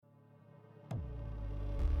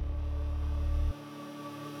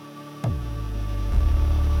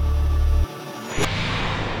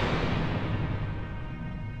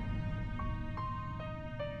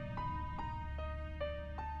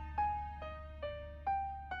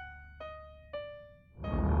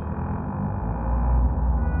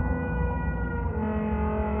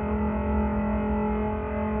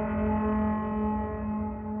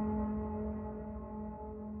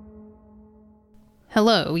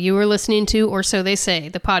Hello, you are listening to Or So They Say,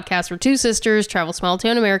 the podcast where two sisters travel small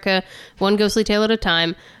town America, one ghostly tale at a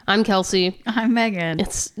time. I'm Kelsey. I'm Megan.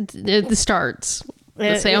 It starts.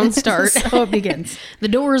 The sound starts. So it begins. The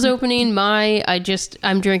door is opening.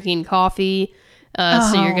 I'm drinking coffee.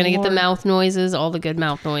 So you're going to get the mouth noises, all the good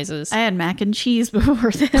mouth noises. I had mac and cheese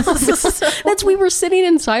before this. We were sitting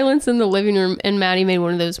in silence in the living room, and Maddie made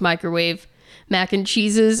one of those microwave mac and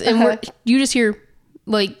cheeses, and you just hear...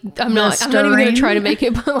 Like, I'm not even going to try to make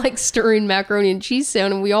it, but like stirring macaroni and cheese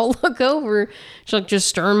sound. And we all look over. She's like, just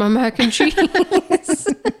stirring my mac and cheese.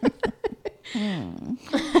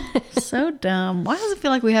 So dumb. Why does it feel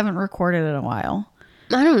like we haven't recorded in a while?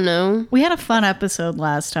 I don't know. We had a fun episode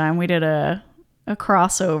last time. We did a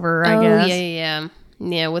crossover, I guess.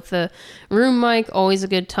 Yeah, with the room mic, always a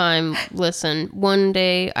good time. Listen, one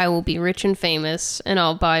day I will be rich and famous, and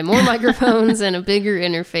I'll buy more microphones and a bigger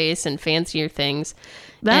interface and fancier things.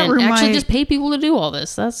 And actually just pay people to do all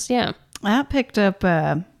this. That picked up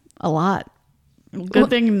a lot. Good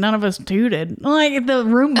thing none of us tooted. Like the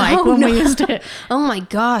room mic we used it. Oh my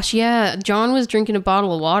gosh, yeah. John was drinking a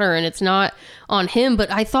bottle of water, and it's not on him,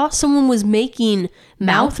 but I thought someone was making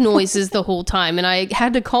mouth noises the whole time, and I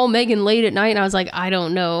had to call Megan late at night, and I was like, I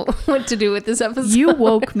don't know what to do with this episode. You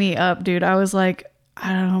woke me up, dude. I was like,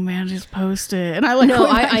 I don't know, man, just post it. And I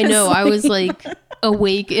I know. I was like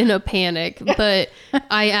awake in a panic, but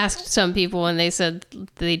I asked some people and they said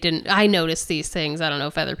they didn't. I noticed these things. I don't know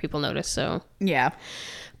if other people noticed, so. Yeah.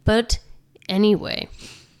 But anyway,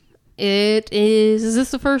 is this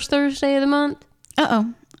the first Thursday of the month?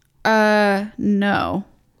 No.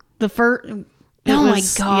 The first... Oh my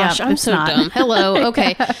gosh, I'm so dumb. Hello.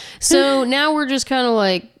 Okay. So now we're just kind of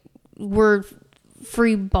like, we're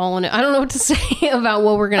free balling it. I don't know what to say about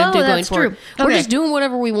what we're going to do going forward. We're just doing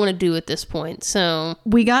whatever we want to do at this point. So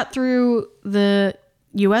we got through the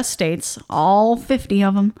U.S. states, all 50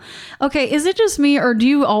 of them. Okay, is it just me, or do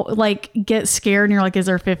you all like get scared and you're like, is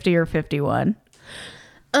there 50 or 51?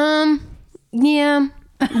 Yeah.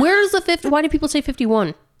 Where's the 50? Why do people say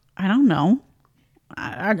 51? I don't know.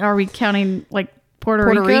 Are we counting like Puerto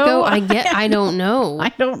Rico? I don't know. I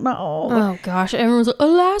don't know. Oh gosh, everyone's like,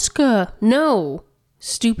 Alaska. No.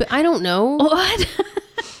 Stupid. I don't know. What?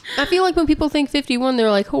 I feel like when people think 51, they're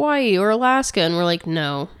like Hawaii or Alaska, and we're like,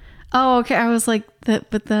 no. Oh, okay. I was like, but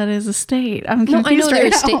that is a state. I'm confused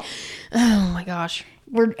right now. Oh my gosh.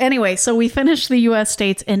 Anyway, so we finished the U.S.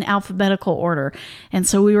 states in alphabetical order. And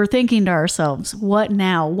so we were thinking to ourselves, what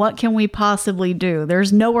now? What can we possibly do?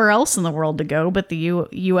 There's nowhere else in the world to go but the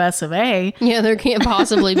U.S. of A. Yeah, there can't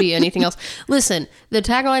possibly be anything else. Listen, the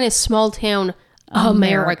tagline is small town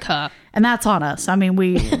America. And that's on us. I mean,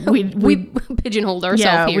 we pigeonholed ourselves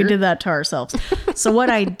here. Yeah, we did that to ourselves. So what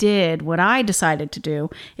I decided to do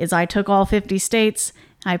is I took all 50 states,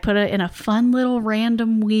 I put it in a fun little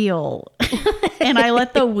random wheel, and I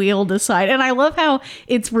let the wheel decide. And I love how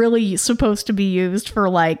it's really supposed to be used for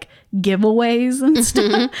like giveaways and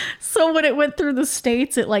stuff. So when it went through the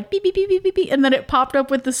states, it like beep, beep, beep, beep, beep, beep, and then it popped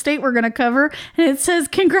up with the state we're going to cover, and it says,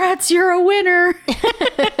 congrats, you're a winner.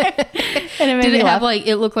 And did it have like,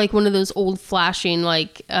 it looked like one of those old flashing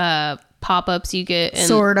like pop-ups you get, and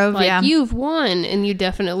sort of, like, yeah, you've won, and you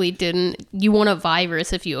definitely didn't. You want a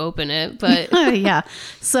virus if you open it, but yeah.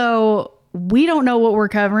 So we don't know what we're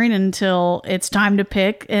covering until it's time to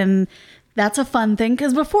pick, and that's a fun thing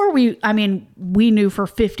because before we knew for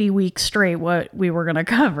 50 weeks straight what we were going to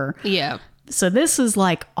cover. Yeah. So this is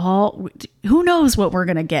like who knows what we're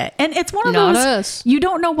going to get. And it's one of Not those, us. You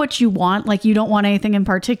don't know what you want. Like you don't want anything in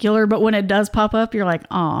particular, but when it does pop up, you're like,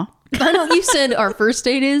 aw. I know you said our first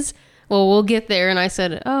date is, well, we'll get there. And I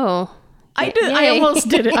said, oh, I did. Yay. I almost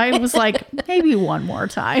did it. I was like, maybe one more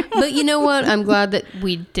time. But you know what? I'm glad that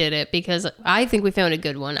we did it because I think we found a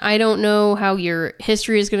good one. I don't know how your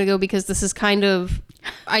history is going to go because this is kind of,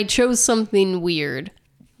 I chose something weird,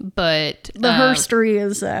 but the history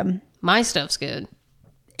is, my stuff's good.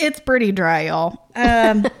 It's pretty dry, y'all.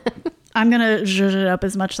 I'm going to zhuzh it up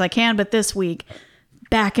as much as I can. But this week,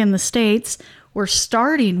 back in the States, we're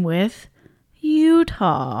starting with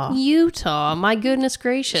Utah. My goodness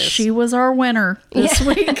gracious. She was our winner this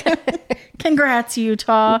week. Congrats,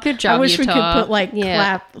 Utah. Good job, I wish Utah. we could put like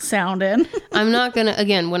clap sound in. I'm not going to,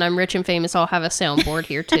 again, when I'm rich and famous, I'll have a soundboard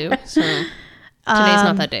here too. So today's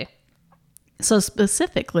not that day. So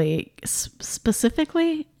specifically.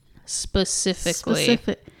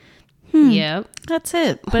 Yeah. That's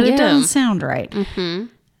it. But it doesn't sound right. Mm-hmm.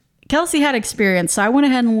 Kelsey had experience, so I went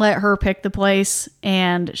ahead and let her pick the place,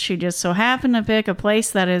 and she just so happened to pick a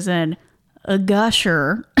place that is in a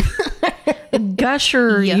Gusher,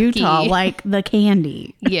 Yucky. Utah, like the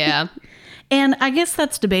candy. Yeah. And I guess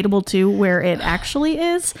that's debatable too, where it actually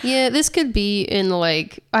is. Yeah, this could be in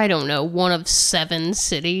like, I don't know, one of 7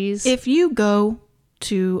 cities. If you go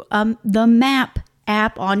to the map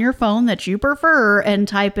app on your phone that you prefer and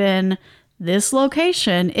type in this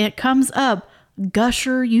location, it comes up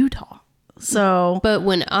Gusher, Utah. So, but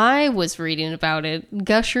when I was reading about it,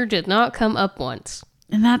 Gusher did not come up once.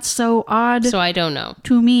 And that's so odd. So I don't know.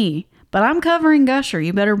 To me. But I'm covering Gusher.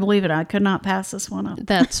 You better believe it. I could not pass this one up.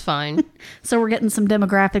 That's fine. So we're getting some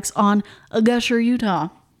demographics on Gusher, Utah.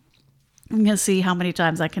 I'm going to see how many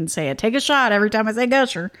times I can say it. Take a shot every time I say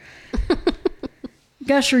Gusher.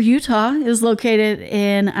 Gusher, Utah is located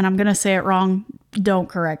in, and I'm going to say it wrong. Don't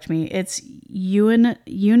correct me. It's Unitah?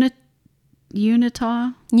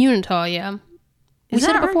 Unitah, yeah. We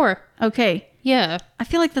said it before. Okay. Yeah. I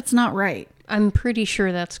feel like that's not right. I'm pretty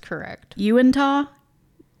sure that's correct. Uintah?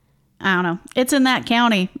 I don't know. It's in that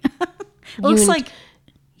county. Looks like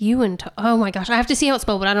Uintah. Oh my gosh. I have to see how it's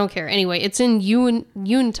spelled, but I don't care. Anyway, it's in Uintah.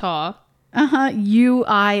 Uintah.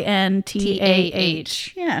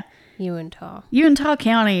 Yeah. Uintah. Uintah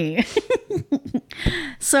County.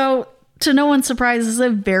 So, to no one's surprise, this is a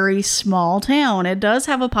very small town. It does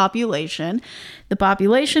have a population. The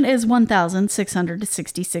population is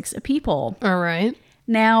 1,666 people. All right.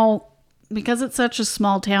 Now, because it's such a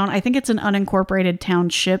small town, I think it's an unincorporated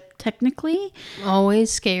township, technically.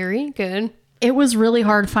 Always scary. Good. It was really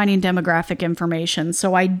hard finding demographic information,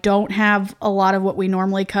 so I don't have a lot of what we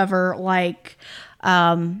normally cover, like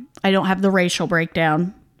I don't have the racial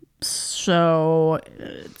breakdown. So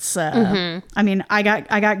it's I mean, I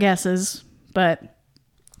got guesses, but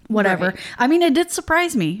whatever. Right. I mean, it did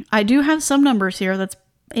surprise me. I do have some numbers here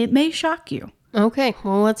it may shock you. Okay,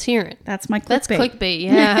 well, let's hear it. That's my clickbait. That's clickbait,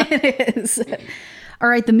 yeah. It is. All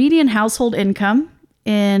right, the median household income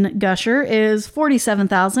in Gusher is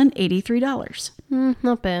 $47,083.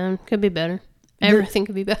 Not bad. Could be better. Everything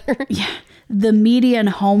could be better. Yeah. The median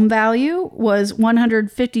home value was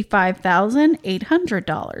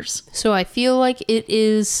 $155,800. So I feel like it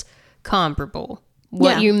is comparable.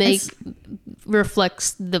 What you make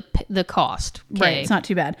reflects the cost. Okay. Right, it's not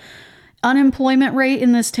too bad. Unemployment rate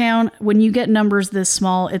in this town, when you get numbers this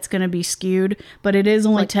small, it's going to be skewed, but it is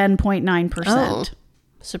only 10.9%. Oh,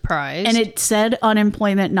 surprise. And it said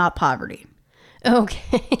unemployment, not poverty.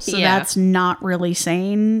 Okay. So that's not really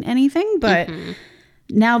saying anything, but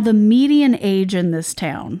now the median age in this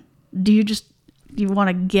town, do you want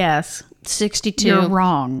to guess? 62. You're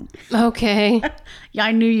wrong. Okay. Yeah,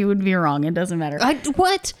 I knew you would be wrong. It doesn't matter.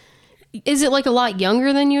 What? Is it like a lot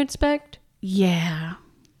younger than you expect? Yeah.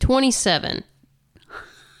 27.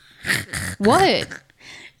 What?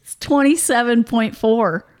 It's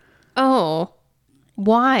 27.4. Oh.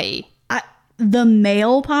 Why? The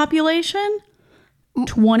male population,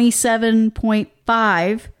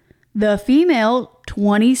 27.5. The female,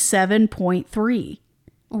 27.3.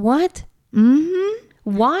 What? Mm-hmm.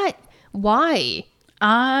 What? Why?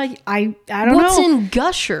 I don't know. What's in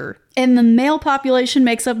Gusher? And the male population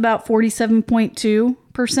makes up about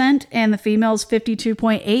 47.2%, and the female's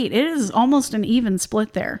 52.8%. It is almost an even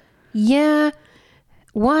split there. Yeah.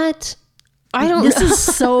 What? I don't know. This is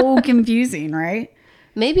so confusing, right?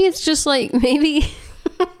 Maybe it's just like, maybe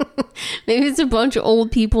it's a bunch of old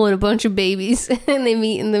people and a bunch of babies, and they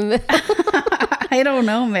meet in the middle. I don't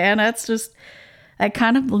know, man. That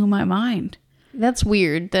kind of blew my mind. That's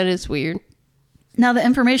weird. That is weird. Now, the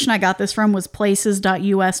information I got this from was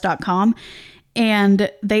places.us.com,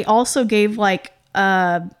 and they also gave like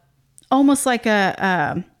almost like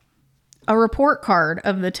a report card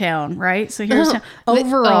of the town, right? So here's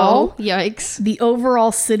overall. Yikes. The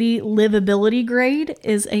overall city livability grade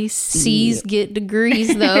is a C. C's get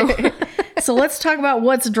degrees, though. So let's talk about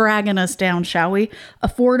what's dragging us down, shall we?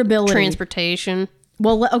 Affordability. Transportation.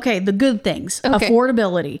 Well, okay, the good things. Okay.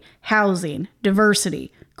 Affordability, housing,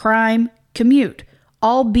 diversity, crime, commute,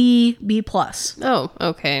 all B+. Oh,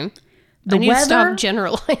 okay. The I need weather, to stop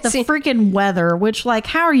generalizing. The freaking weather, which, like,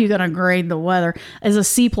 how are you going to grade the weather? Is a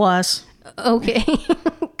C+. Okay.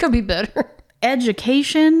 Could be better.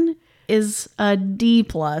 Education is a D+.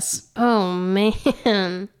 Oh,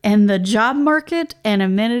 man. And the job market and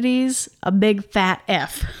amenities, a big fat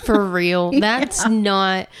F. For real. That's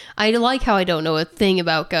not... I like how I don't know a thing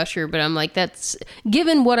about Gusher, but I'm like, that's...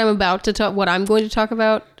 Given what I'm going to talk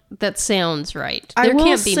about, that sounds right. There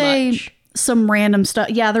can't be much. Some random stuff.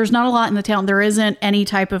 Yeah, there's not a lot in the town. There isn't any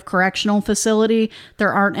type of correctional facility.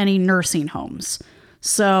 There aren't any nursing homes.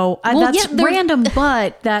 So that's random,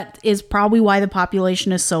 but that is probably why the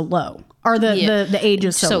population is so low. Or the age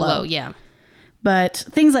is so low. Yeah. But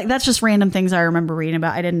things like that's just random things I remember reading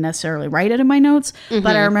about. I didn't necessarily write it in my notes,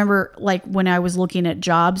 but I remember like when I was looking at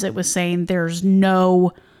jobs, it was saying there's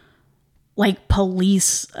no like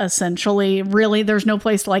police essentially. Really, there's no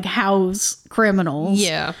place to like house criminals.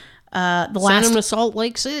 Yeah. The Send last them to Salt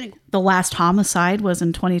Lake City. the last homicide was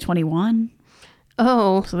in 2021.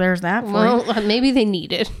 Oh. So there's that for you. Well, maybe they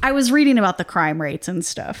need it. I was reading about the crime rates and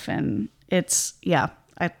stuff, and it's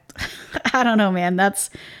I don't know, man.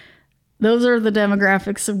 Those are the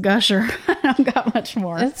demographics of Gusher. I don't got much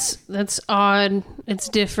more. That's odd. It's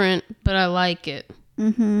different, but I like it.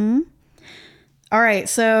 All right,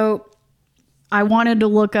 so I wanted to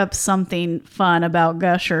look up something fun about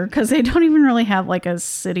Gusher because they don't even really have like a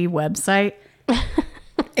city website,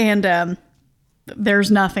 and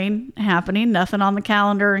there's nothing happening, nothing on the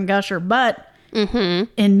calendar in Gusher, but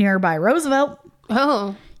in nearby Roosevelt,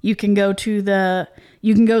 you can go see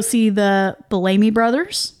the Bellamy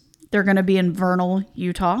brothers. They're going to be in Vernal,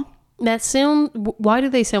 Utah. Why do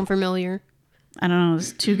they sound familiar? I don't know. It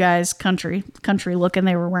was two guys, country looking.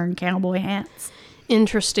 They were wearing cowboy hats.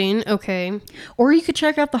 Interesting. Okay. Or you could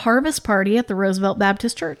check out the harvest party at the Roosevelt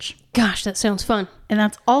Baptist Church. Gosh, that sounds fun. And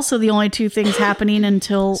that's also the only two things happening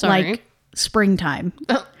until like springtime.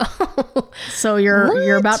 So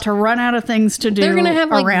you're about to run out of things to do. They're going to have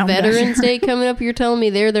like Veterans Gusher. Day coming up. You're telling me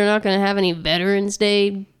they're not going to have any Veterans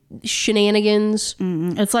Day shenanigans.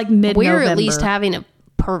 It's like mid-November. We're at least having a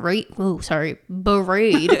parade. Oh, sorry.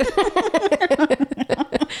 Parade.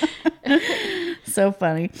 So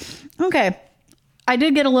funny. Okay. I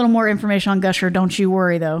did get a little more information on Gusher. Don't you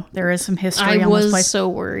worry, though. There is some history on this place. I was so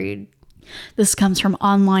worried. This comes from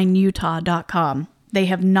onlineutah.com. They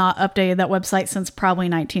have not updated that website since probably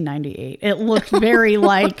 1998. It looked very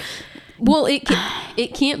like... Well,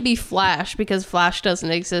 it can't be Flash because Flash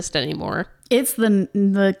doesn't exist anymore. It's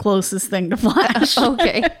the closest thing to Flash.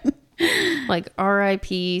 Okay. Like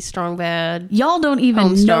R.I.P. Strong Bad. Y'all don't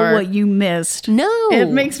even know what you missed. No. It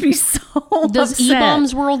makes me so Does upset.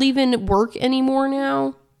 E-Bombs World even work anymore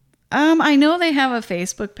now? I know they have a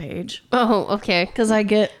Facebook page. Oh, okay. Because I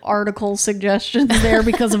get article suggestions there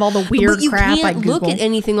because of all the weird crap I Google. You can't look at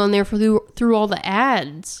anything on there through all the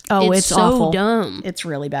ads. Oh, it's so awful. Dumb. It's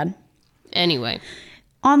really bad. Anyway.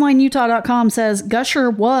 OnlineUtah.com says Gusher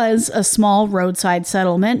was a small roadside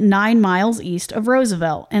settlement 9 miles east of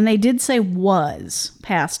Roosevelt. And they did say was,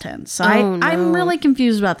 past tense. So I'm really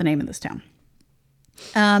confused about the name of this town.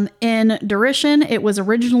 In derision, it was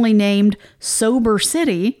originally named Sober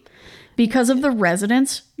City because of the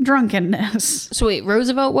residents' drunkenness. So wait,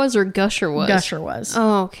 Roosevelt was or Gusher was? Gusher was.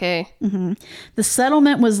 Oh, okay. Mm-hmm. The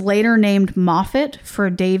settlement was later named Moffett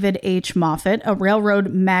for David H. Moffett, a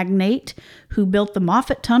railroad magnate who built the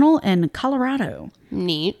Moffett Tunnel in Colorado.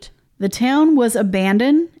 Neat. The town was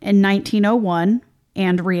abandoned in 1901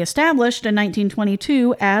 and reestablished in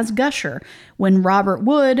 1922 as Gusher when Robert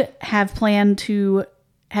Wood had planned to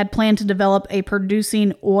develop a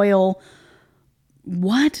producing oil.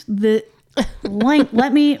 What the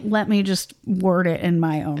let me just word it in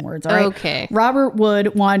my own words. All right. Okay. Robert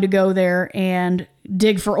Wood wanted to go there and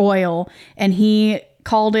dig for oil, and he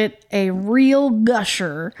called it a real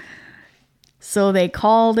gusher. So they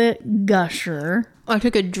called it Gusher. I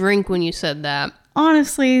took a drink when you said that.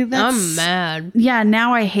 Honestly, I'm mad. Yeah,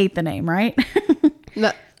 now I hate the name, right?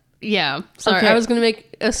 Yeah. Sorry, Okay. I was going to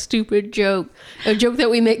make a stupid joke. A joke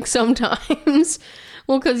that we make sometimes.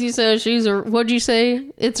 Well, because you said what'd you say?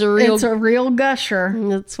 It's a real gusher.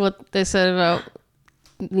 That's what they said about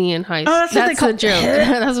me in high school. Oh, that's a joke.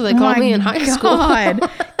 That's what they call me in high school.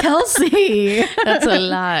 God, Kelsey. That's a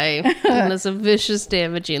lie. And that's a vicious,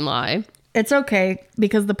 damaging lie. It's okay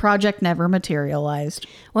because the project never materialized.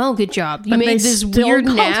 Well, good job. You made this weird,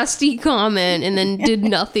 nasty comment and then did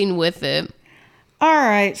nothing with it. All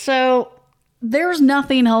right, so there's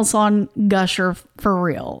nothing else on Gusher for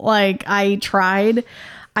real. Like, I tried.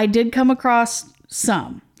 I did come across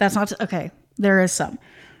some. That's not... Okay, there is some.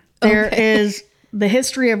 There is the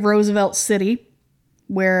history of Roosevelt City,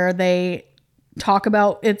 where they talk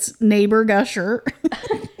about its neighbor Gusher.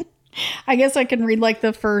 I guess I can read like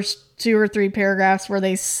the first 2 or 3 paragraphs where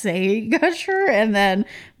they say Gusher and then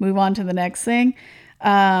move on to the next thing.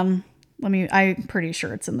 I'm pretty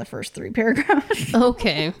sure it's in the first 3 paragraphs.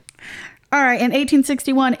 Okay. All right. In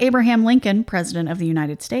 1861, Abraham Lincoln, President of the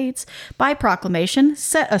United States, by proclamation,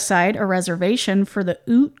 set aside a reservation for the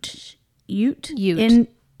Ute.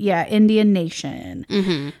 Indian nation.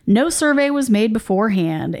 Mm-hmm. No survey was made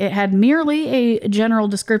beforehand. It had merely a general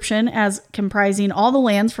description as comprising all the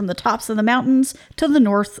lands from the tops of the mountains to the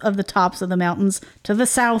north of the tops of the mountains to the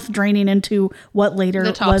south, draining into what later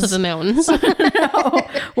the tops of the mountains. No,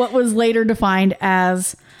 what was later defined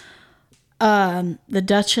as The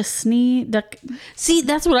Duchesney. See,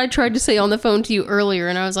 that's what I tried to say on the phone to you earlier,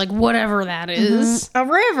 and I was like, whatever that is. A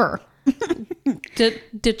river.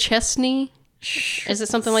 Duchesney? Is it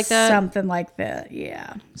something like that? Something like that,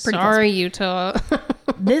 yeah. Sorry, Utah.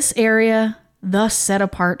 This area, thus set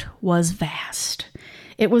apart, was vast.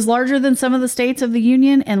 It was larger than some of the states of the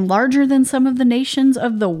Union and larger than some of the nations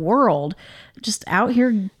of the world. Just out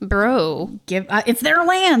here, bro. It's their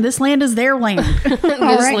land. This land is their land.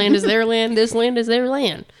 Land is their land. This land is their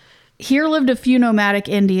land. Here lived a few nomadic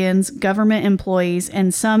Indians, government employees,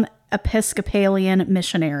 and some Episcopalian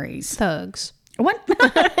missionaries. Thugs. What?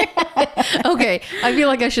 Okay, I feel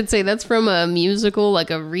like I should say that's from a musical, like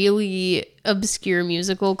a really obscure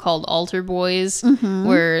musical called Altar Boys,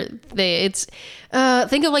 where it's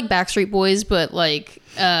think of like Backstreet Boys, but like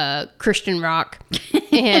Christian rock,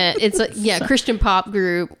 and it's a Christian pop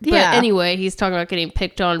group. But anyway, he's talking about getting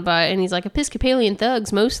picked on by, and he's like Episcopalian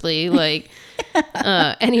thugs mostly.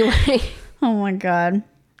 Anyway, oh my god,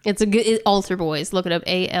 it's a good Altar Boys. Look it up,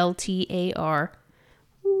 ALTAR.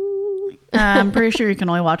 I'm pretty sure you can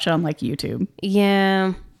only watch it on like YouTube.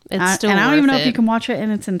 Yeah, it's still. And I don't even know it. if you can watch it in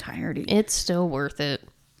its entirety. It's still worth it.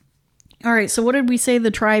 All right. So what did we say the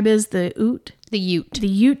tribe is? The Ute. The Ute. The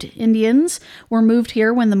Ute Indians were moved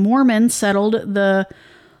here when the Mormons settled the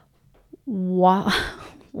Wasatch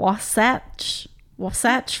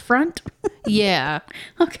Front. Yeah.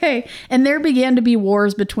 Okay. And there began to be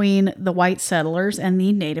wars between the white settlers and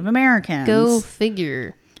the Native Americans. Go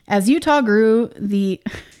figure. As Utah grew, the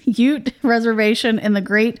Ute Reservation in the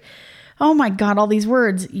great, oh my God, all these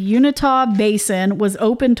words, Uinta Basin was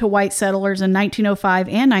opened to white settlers in 1905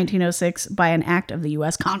 and 1906 by an act of the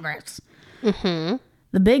U.S. Congress. The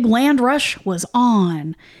big land rush was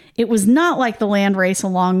on. It was not like the land race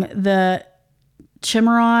along the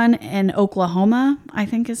Cimarron in Oklahoma, I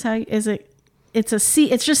think is it?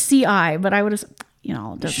 It's just CI, but I would have,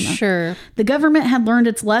 it doesn't matter. Sure. The government had learned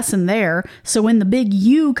its lesson there, so in the big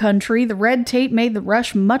U country, the red tape made the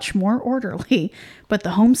rush much more orderly. But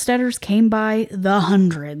the homesteaders came by the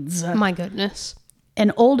hundreds. My goodness.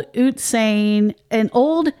 An old Ute said,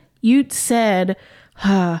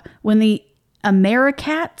 when the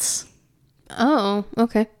Americats... Oh,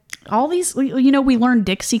 okay. All these, we learned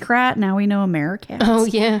Dixiecrat, now we know Americats. Oh,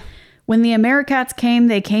 yeah. When the Americats came,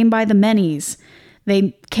 they came by the many's.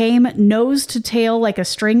 They came nose to tail like a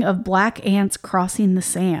string of black ants crossing the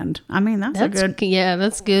sand. I mean, that's good. Yeah,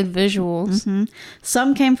 that's good visuals.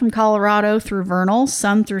 Some came from Colorado through Vernal,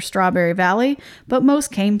 some through Strawberry Valley, but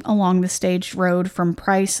most came along the staged road from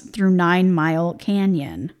Price through 9 Mile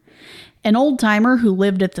Canyon. An old timer who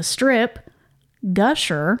lived at the Strip,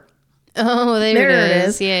 Gusher. Oh, there it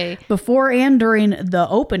is. Yay. Before and during the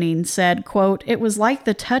opening said, quote, "It was like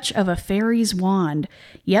the touch of a fairy's wand.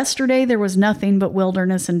 Yesterday there was nothing but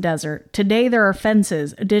wilderness and desert. Today there are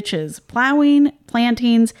fences, ditches, plowing,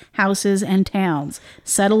 plantings, houses, and towns.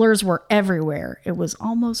 Settlers were everywhere. It was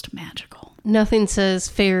almost magical." Nothing says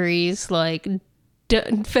fairies like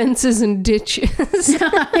fences and ditches.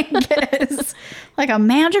 I guess. Like a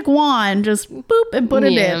magic wand, just boop and put a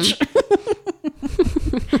ditch.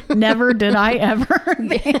 Never did I ever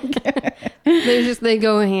think. They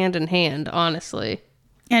go hand in hand, honestly.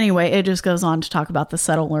 Anyway, it just goes on to talk about the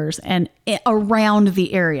settlers and around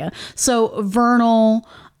the area. So Vernal,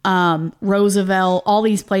 Roosevelt, all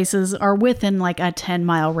these places are within like a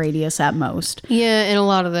 10-mile radius at most. Yeah, and a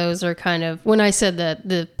lot of those are kind of, when I said that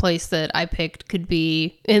the place that I picked could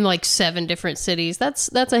be in like 7 different cities,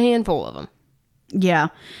 that's a handful of them. Yeah.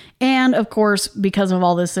 And of course, because of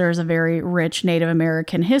all this, there's a very rich Native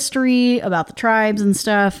American history about the tribes and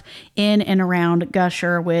stuff in and around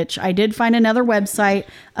Gusher, which I did find another website,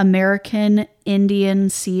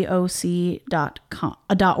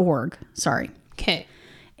 AmericanIndianCoc.org. Sorry. Okay.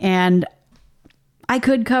 And I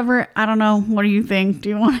could cover it. I don't know. What do you think? Do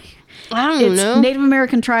you want to? I don't know. Native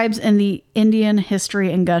American tribes and the Indian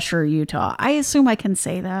history in Gusher, Utah. I assume I can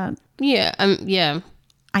say that. Yeah. Yeah.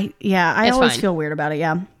 I always feel weird about it.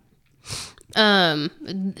 Yeah.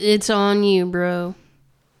 It's on you, bro.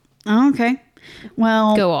 Okay.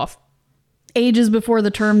 Well, go off. Ages before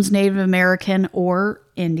the terms Native American or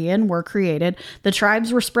Indian were created, the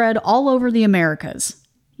tribes were spread all over the Americas.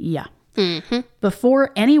 Yeah.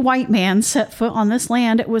 Before any white man set foot on this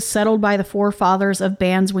land, it was settled by the forefathers of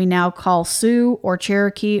bands we now call Sioux or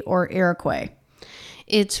Cherokee or Iroquois.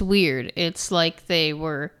 It's weird. It's like they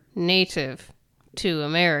were native to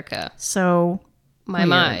America. So,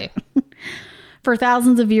 my. For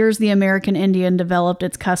thousands of years, the American Indian developed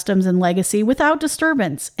its customs and legacy without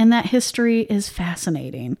disturbance, and that history is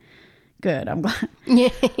fascinating. Good, I'm glad.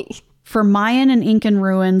 Yay. From Mayan and Incan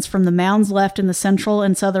ruins, from the mounds left in the central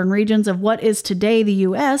and southern regions of what is today the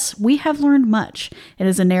U.S., we have learned much. It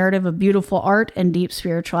is a narrative of beautiful art and deep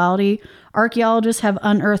spirituality. Archaeologists have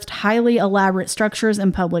unearthed highly elaborate structures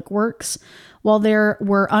and public works. While there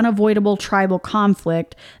were unavoidable tribal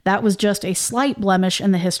conflict, that was just a slight blemish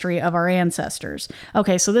in the history of our ancestors.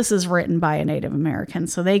 Okay, so this is written by a Native American,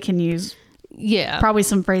 so they can use probably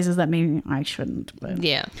some phrases that maybe I shouldn't. But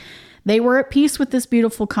yeah. They were at peace with this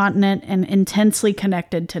beautiful continent and intensely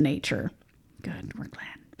connected to nature. Good, we're glad.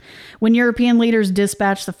 When European leaders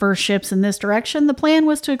dispatched the first ships in this direction, the plan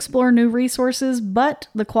was to explore new resources, but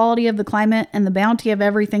the quality of the climate and the bounty of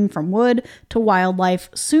everything from wood to wildlife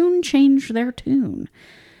soon changed their tune.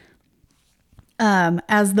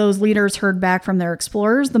 As those leaders heard back from their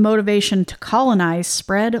explorers, the motivation to colonize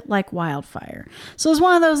spread like wildfire. So it was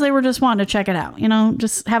one of those, they were just wanting to check it out,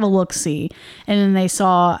 just have a look-see. And then they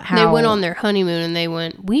saw how... They went on their honeymoon and they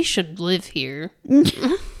went, we should live here.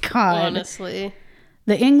 God. Honestly.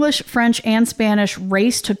 The English, French, and Spanish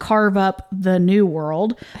raced to carve up the New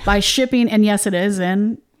World by shipping, and yes, it is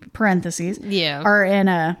in parentheses. Yeah. Or in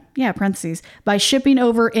parentheses. By shipping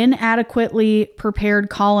over inadequately prepared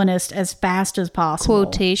colonists as fast as possible.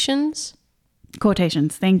 Quotations,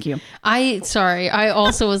 thank you. I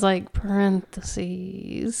also was like,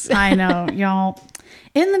 parentheses. I know, y'all.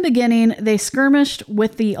 In the beginning, they skirmished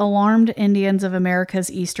with the alarmed Indians of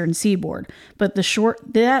America's eastern seaboard, but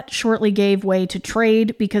that shortly gave way to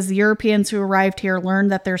trade because the Europeans who arrived here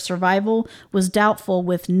learned that their survival was doubtful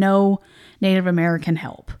with no Native American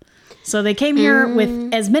help. So they came here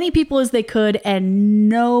with as many people as they could and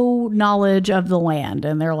no knowledge of the land.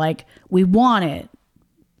 And they're like, we want it,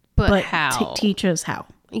 but how? Teach us how.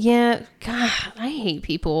 Yeah, God, I hate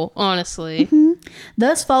people, honestly.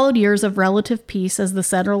 Thus followed years of relative peace as the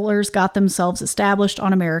settlers got themselves established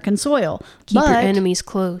on American soil. Keep your enemies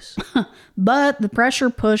close. But the pressure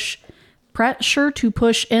to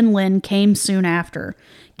push inland came soon after.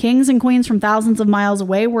 Kings and queens from thousands of miles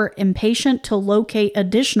away were impatient to locate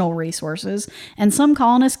additional resources, and some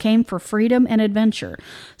colonists came for freedom and adventure.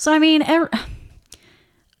 So, I mean...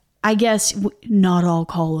 I guess not all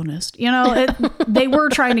colonists, they were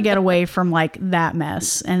trying to get away from like that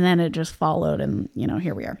mess, and then it just followed, and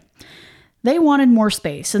here we are. They wanted more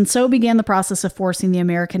space, and so began the process of forcing the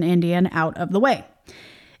American Indian out of the way.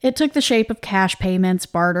 It took the shape of cash payments,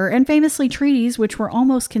 barter, and famously treaties, which were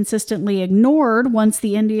almost consistently ignored once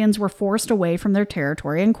the Indians were forced away from their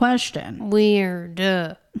territory in question. Weird.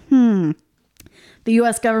 The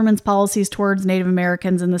U.S. government's policies towards Native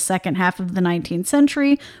Americans in the second half of the 19th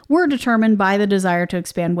century were determined by the desire to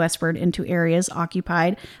expand westward into areas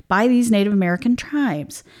occupied by these Native American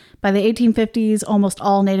tribes. By the 1850s, almost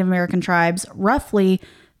all Native American tribes, roughly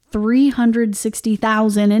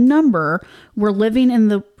 360,000 in number, were living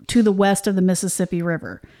to the west of the Mississippi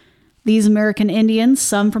River. These American Indians,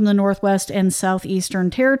 some from the Northwest and Southeastern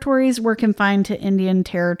territories, were confined to Indian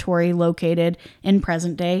Territory located in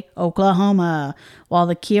present-day Oklahoma, while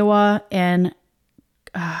the Kiowa and,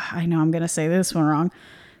 I know I'm going to say this one wrong,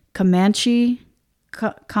 Comanche,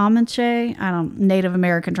 Native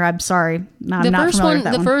American tribe, sorry. No, I'm not familiar with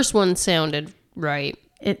that one. The first one sounded right.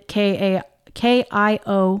 K-I-O-W-A,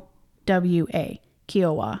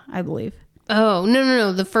 Kiowa, I believe. Oh,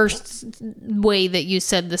 no. The first way that you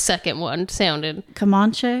said the second one sounded...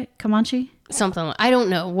 Comanche? Something like... I don't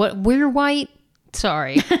know. We're white?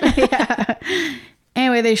 Sorry. Yeah.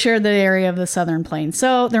 Anyway, they shared the area of the Southern Plains.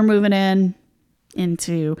 So they're moving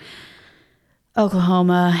into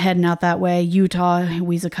Oklahoma, heading out that way. Utah,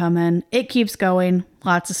 Weezucummen. It keeps going.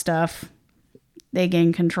 Lots of stuff. They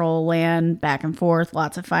gain control of land, back and forth,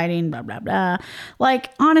 lots of fighting, blah, blah, blah. Like,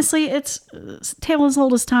 honestly, it's tale as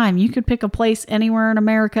old as time. You could pick a place anywhere in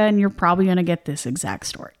America and you're probably going to get this exact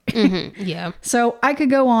story. Yeah. So I could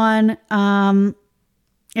go on.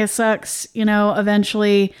 It sucks.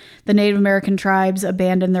 Eventually the Native American tribes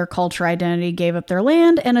abandoned their culture identity, gave up their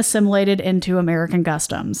land, and assimilated into American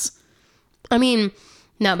customs. I mean,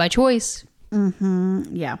 not by choice.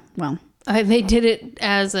 Yeah, well. They did it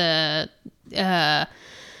as a...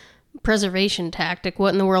 preservation tactic. What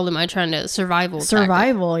in the world am I trying to survival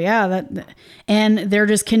tactic? Yeah, and there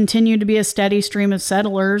just continued to be a steady stream of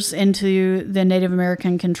settlers into the Native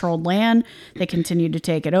American controlled land. They continued to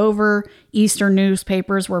take it over. Eastern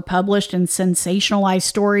newspapers were published and sensationalized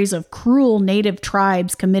stories of cruel native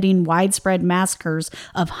tribes committing widespread massacres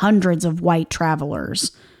of hundreds of white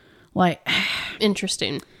travelers. Like,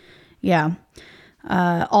 interesting. Yeah.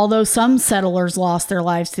 Although some settlers lost their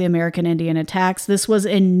lives to the American Indian attacks, this was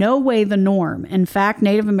in no way the norm. In fact,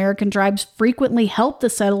 Native American tribes frequently helped the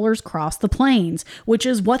settlers cross the plains, which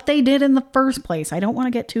is what they did in the first place. I don't want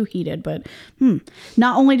to get too heated, but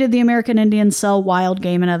not only did the American Indians sell wild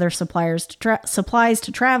game and other supplies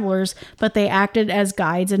to travelers, but they acted as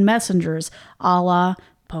guides and messengers, a la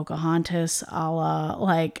Pocahontas, a la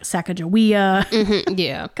like Sacagawea. Mm-hmm,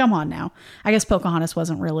 yeah. Come on now. I guess Pocahontas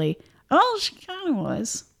wasn't really... Oh, she kind of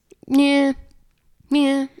was. Yeah.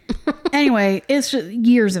 Anyway, it's just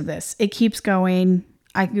years of this. It keeps going.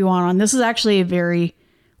 I can go on. This is actually a very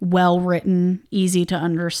well-written, easy to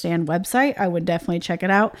understand website. I would definitely check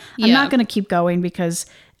it out. Yeah. I'm not going to keep going because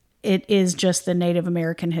it is just the Native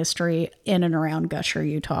American history in and around Gusher,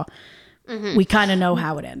 Utah. Mm-hmm. We kind of know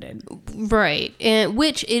how it ended. Right. And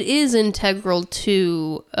which it is integral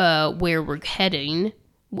to where we're heading,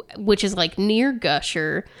 which is like near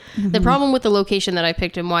Gusher. Mm-hmm. The problem with the location that I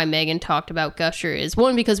picked and why Megan talked about Gusher is,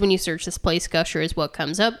 one, because when you search this place, Gusher is what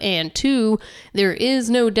comes up, and two, there is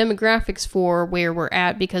no demographics for where we're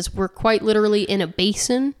at because we're quite literally in a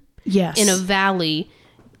basin, yes, in a valley,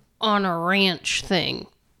 on a ranch thing.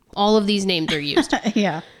 All of these names are used.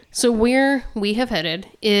 Yeah. So where we have headed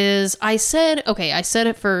is, I said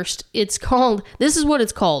it first. It's called, this is what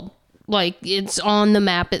it's called. Like, it's on the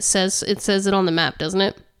map. It says it on the map, doesn't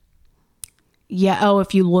it? Yeah. Oh,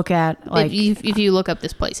 if you look at like if you look up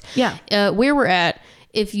this place, yeah, where we're at.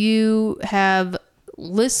 If you have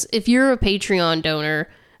if you're a Patreon donor,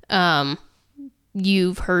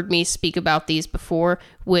 you've heard me speak about these before.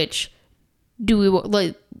 Which do we want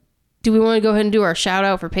to go ahead and do our shout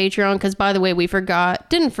out for Patreon? Because by the way,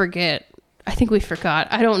 didn't forget. I think we forgot.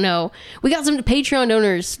 I don't know. We got some Patreon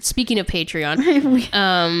donors. Speaking of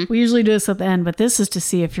Patreon, we usually do this at the end, but this is to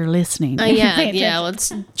see if you're listening. Yeah.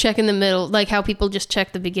 Let's check in the middle, like how people just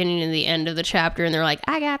check the beginning and the end of the chapter, and they're like,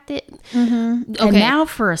 "I got it." Mm-hmm. Okay. And now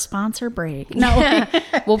for a sponsor break. No,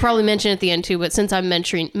 we'll probably mention at the end too. But since I'm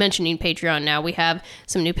mentioning Patreon now, we have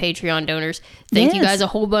some new Patreon donors. Thank you guys a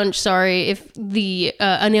whole bunch. Sorry if the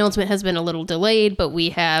announcement has been a little delayed, but we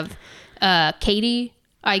have Katie,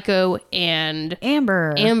 Aiko, and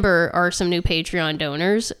Amber are some new Patreon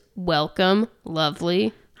donors. Welcome.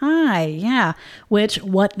 Lovely. Hi. Yeah.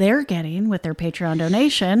 What they're getting with their Patreon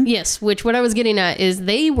donation. Yes. Which what I was getting at is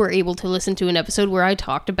they were able to listen to an episode where I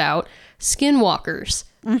talked about skinwalkers.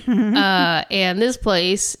 Mm-hmm. And this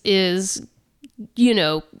place is,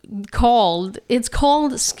 called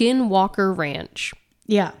Skinwalker Ranch.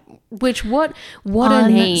 Yeah. Which what a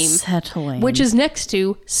name. Unsettling. Which is next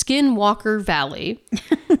to Skinwalker Valley.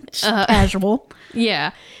 Casual.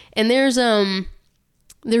 Yeah. And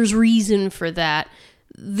there's reason for that.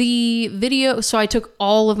 The video, so I took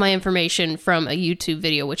all of my information from a YouTube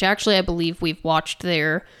video, which actually I believe we've watched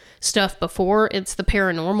their stuff before. It's the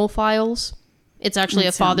Paranormal Files. It's actually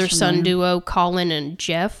a father-son duo, Colin and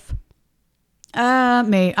Jeff.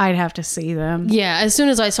 I'd have to see them. Yeah, as soon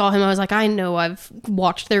as I saw him, I was like, I know I've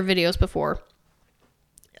watched their videos before.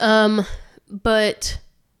 But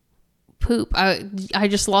poop. I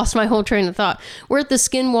just lost my whole train of thought. We're at the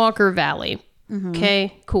Skinwalker Valley. Mm-hmm.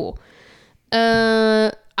 Okay, cool.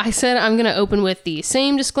 I said I'm going to open with the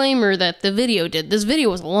same disclaimer that the video did. This video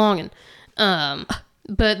was long,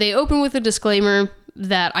 but they open with a disclaimer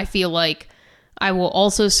that I feel like I will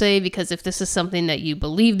also say, because if this is something that you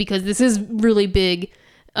believe, because this is really big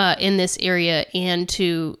in this area and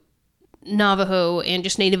to Navajo and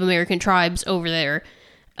just Native American tribes over there.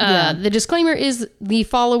 The disclaimer is the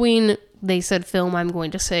following, they said film, I'm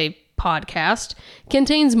going to say podcast,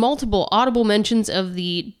 contains multiple audible mentions of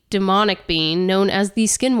the demonic being known as the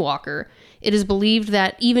Skinwalker. It is believed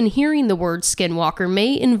that even hearing the word Skinwalker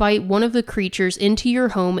may invite one of the creatures into your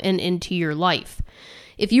home and into your life.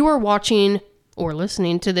 If you are watching or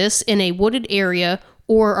listening to this in a wooded area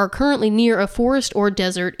or are currently near a forest or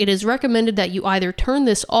desert, it is recommended that you either turn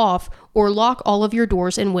this off or lock all of your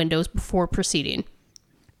doors and windows before proceeding.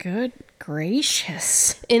 Good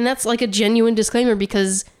gracious. And that's like a genuine disclaimer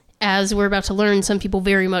because, as we're about to learn, some people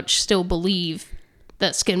very much still believe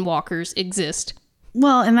that skinwalkers exist.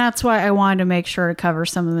 Well, and that's why I wanted to make sure to cover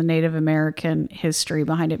some of the Native American history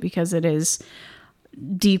behind it, because it is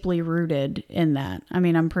deeply rooted in that. I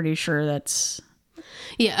mean, I'm pretty sure that's...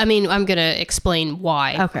 Yeah, I mean, I'm going to explain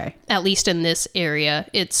why. Okay. At least in this area,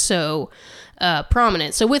 it's so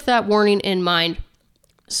prominent. So with that warning in mind,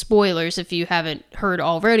 spoilers if you haven't heard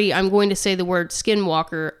already, I'm going to say the word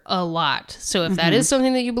skinwalker a lot. So if that is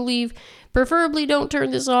something that you believe, preferably don't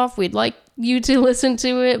turn this off. We'd like you to listen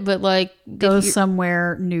to it, but like... Go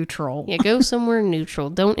somewhere neutral. Yeah, go somewhere neutral.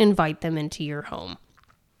 Don't invite them into your home.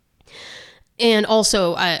 And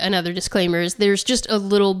also, another disclaimer is there's just a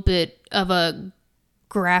little bit of a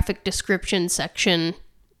graphic description section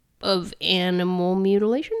of animal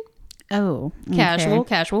mutilation. Oh, okay.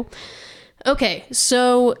 Casual. Okay,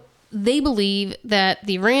 so they believe that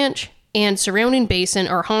the ranch and surrounding basin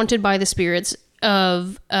are haunted by the spirits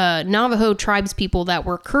of Navajo tribespeople that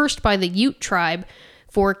were cursed by the Ute tribe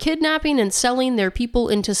for kidnapping and selling their people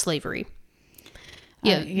into slavery.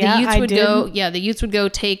 The Utes would go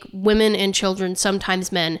take women and children,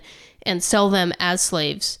 sometimes men, and sell them as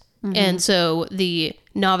slaves. Mm-hmm. And so the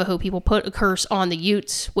Navajo people put a curse on the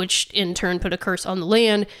Utes, which in turn put a curse on the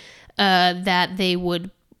land, that they would,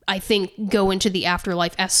 I think, go into the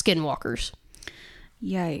afterlife as skinwalkers.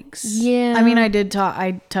 Yikes. Yeah. I mean,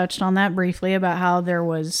 I touched on that briefly about how there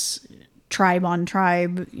was tribe on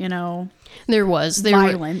tribe, There was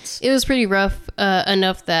violence. It was pretty rough,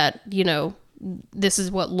 enough that, this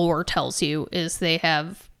is what lore tells you, is they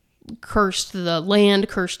have cursed the land,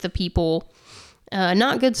 cursed the people.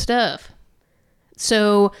 Not good stuff.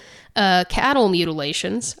 So, cattle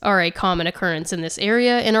mutilations are a common occurrence in this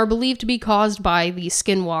area and are believed to be caused by the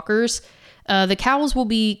skinwalkers. The cows will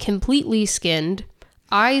be completely skinned.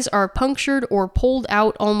 Eyes are punctured or pulled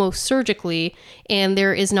out almost surgically, and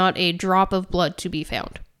there is not a drop of blood to be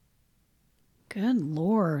found. Good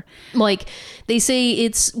Lord. Like, they say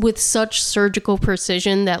it's with such surgical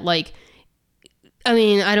precision that, like, I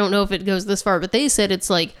mean, I don't know if it goes this far, but they said it's,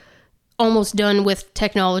 like, almost done with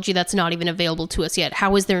technology that's not even available to us yet.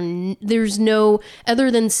 How is there's no,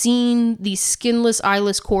 other than seeing the skinless,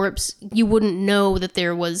 eyeless corpse, you wouldn't know that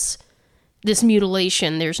there was this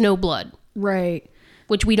mutilation. There's no blood. Right.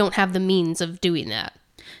 Which we don't have the means of doing that.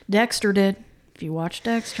 Dexter did. If you watch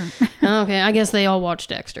Dexter. Okay, I guess they all watch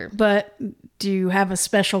Dexter. But do you have a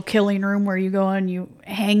special killing room where you go and you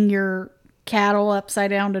hang your cattle upside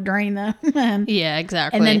down to drain them? Yeah,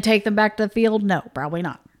 exactly. And then take them back to the field? No, probably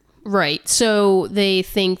not. Right. So they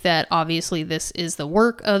think that obviously this is the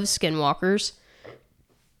work of skinwalkers.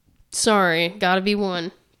 Sorry, gotta be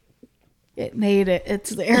one. It made it.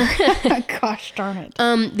 It's there. Gosh darn it.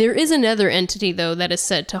 There is another entity, though, that is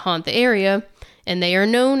said to haunt the area, and they are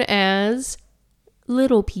known as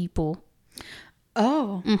little people.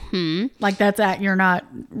 Oh. Mm-hmm. Like you're not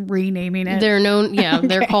renaming it? They're known, yeah, okay.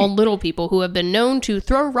 They're called little people who have been known to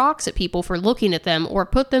throw rocks at people for looking at them or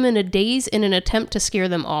put them in a daze in an attempt to scare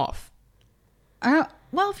them off.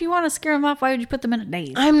 Well, if you want to scare them off, why would you put them in a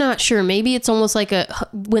daze? I'm not sure. Maybe it's almost like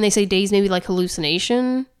when they say daze, maybe like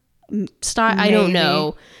hallucination style. Maybe. I don't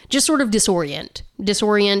know. Just sort of disorient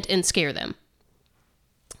and scare them.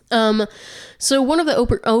 So one of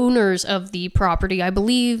the owners of the property, I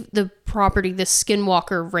believe the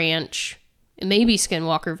Skinwalker Ranch, it may be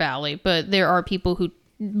Skinwalker Valley, but there are people who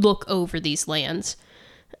look over these lands.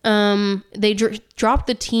 They dropped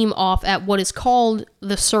the team off at what is called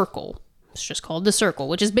the Circle. It's just called the Circle,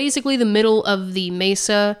 which is basically the middle of the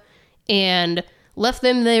mesa, and left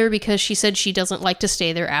them there because she said she doesn't like to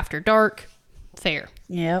stay there after dark. Fair.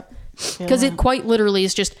 Yep. Because it quite literally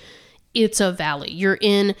is just, it's a valley. You're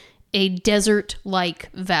in a desert-like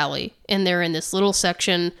valley, and they're in this little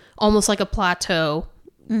section, almost like a plateau.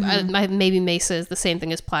 Mm-hmm. Maybe mesa is the same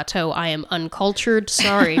thing as plateau. I am uncultured.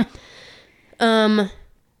 Sorry. But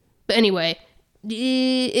anyway,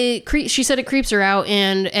 she said it creeps her out,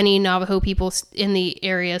 and any Navajo people in the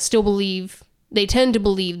area they tend to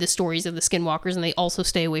believe the stories of the skinwalkers, and they also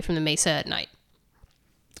stay away from the mesa at night.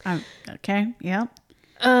 Okay, yeah.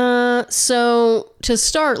 So to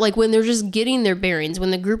start, like when they're just getting their bearings,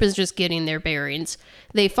 when the group is just getting their bearings,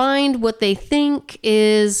 they find what they think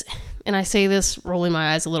is, and I say this rolling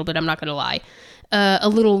my eyes a little bit, I'm not going to lie, a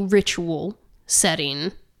little ritual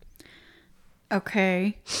setting.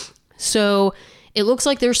 Okay. So it looks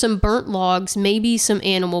like there's some burnt logs, maybe some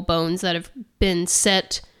animal bones that have been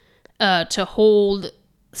set to hold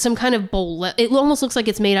some kind of bowl. It almost looks like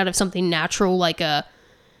it's made out of something natural, like a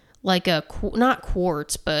not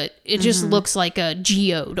quartz, but it just looks like a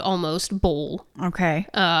geode almost bowl. Okay.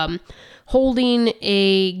 Holding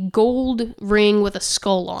a gold ring with a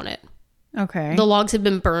skull on it. Okay. The logs have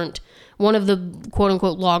been burnt. One of the quote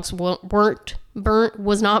unquote logs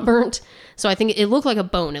was not burnt. So I think it looked like a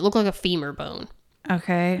bone. It looked like a femur bone.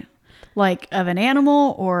 Okay. Like of an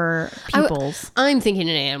animal or people's? I'm thinking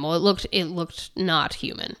an animal. It looked not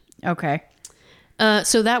human. Okay.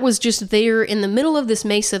 So that was just there in the middle of this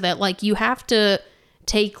mesa that, like, you have to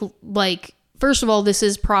take, like, first of all, this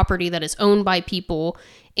is property that is owned by people,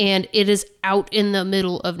 and it is out in the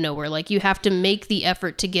middle of nowhere. Like, you have to make the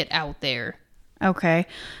effort to get out there. Okay.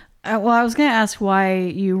 Well, I was going to ask why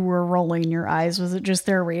you were rolling your eyes. Was it just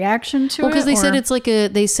their reaction to it? Well, because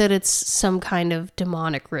they said it's some kind of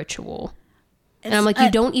demonic ritual. And I'm like, you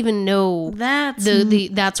don't even know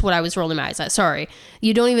that's what I was rolling my eyes at. Sorry.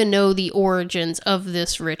 You don't even know the origins of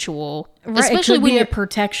this ritual. Right, especially it could when be a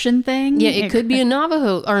protection thing. Yeah, it could be a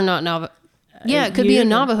Navajo or not Navajo. Yeah, it could be a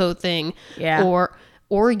Navajo thing. Yeah.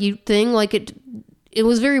 Or you thing like it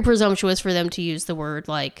was very presumptuous for them to use the word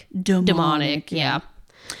like demonic. Yeah.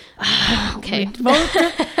 Okay.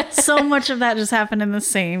 So much of that just happened in the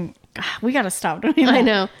same. We got to stop doing that. I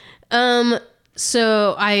know.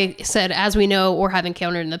 So I said, as we know or have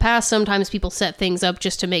encountered in the past, sometimes people set things up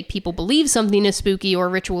just to make people believe something is spooky or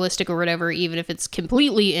ritualistic or whatever, even if it's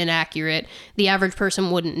completely inaccurate. The average person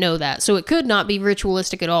wouldn't know that. So it could not be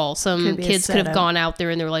ritualistic at all. Some kids could have gone out there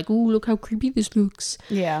and they're like, ooh, look how creepy this looks.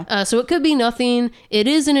 Yeah. So it could be nothing. It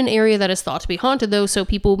is in an area that is thought to be haunted, though, so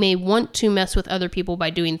people may want to mess with other people by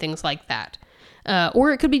doing things like that.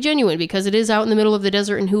 Or it could be genuine because it is out in the middle of the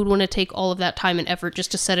desert, and who would want to take all of that time and effort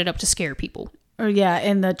just to set it up to scare people? Or yeah,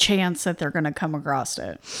 and the chance that they're going to come across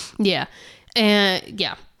it. Yeah.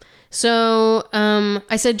 Yeah. So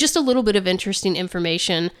I said just a little bit of interesting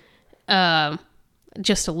information.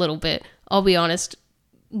 Just a little bit. I'll be honest.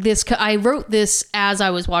 I wrote this as I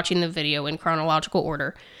was watching the video in chronological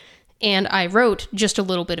order. And I wrote just a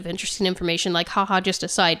little bit of interesting information, like, haha, just a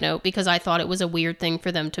side note, because I thought it was a weird thing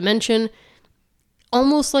for them to mention.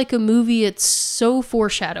 Almost like a movie, it's so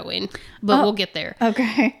foreshadowing, but we'll get there.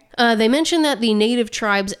 Okay. They mention that the native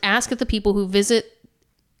tribes ask that the people who visit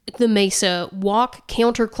the mesa walk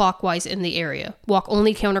counterclockwise in the area. Walk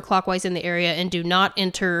only counterclockwise in the area and do not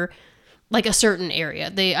enter like a certain area.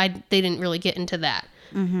 They didn't really get into that.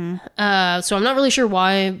 Mm-hmm. So I'm not really sure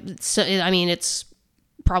why. I mean, it's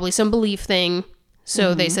probably some belief thing.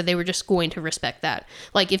 So they said they were just going to respect that.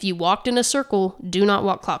 Like if you walked in a circle, do not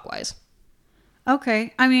walk clockwise.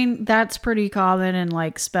 Okay. I mean, that's pretty common in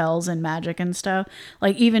like spells and magic and stuff.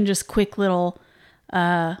 Like even just quick little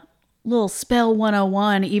spell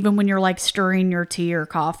 101, even when you're like stirring your tea or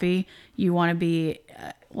coffee, you want to be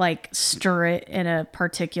like stir it in a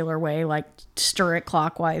particular way, like stir it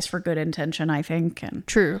clockwise for good intention, I think. And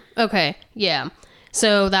True. Okay. Yeah.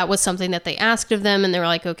 So that was something that they asked of them, and they were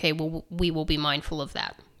like, okay, well, we will be mindful of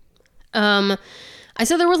that. I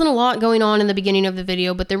said there wasn't a lot going on in the beginning of the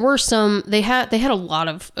video, but there were some. They had a lot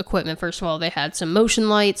of equipment. First of all, they had some motion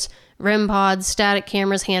lights, REM pods, static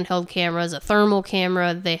cameras, handheld cameras, a thermal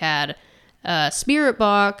camera. They had a spirit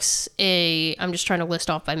box, I'm just trying to list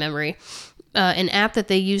off by memory, an app that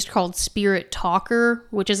they used called Spirit Talker,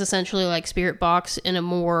 which is essentially like Spirit Box in a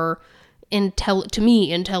more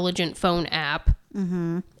intelligent phone app.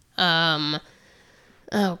 Mm-hmm.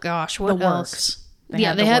 Oh gosh, what the else? Works.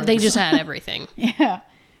 They just had everything. Yeah.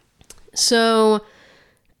 So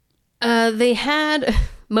they had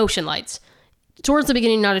motion lights. Towards the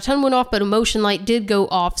beginning, not a ton went off, but a motion light did go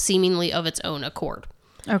off seemingly of its own accord.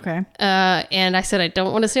 Okay. And I said, I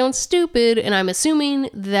don't want to sound stupid, and I'm assuming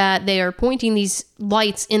that they are pointing these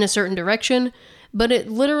lights in a certain direction, but it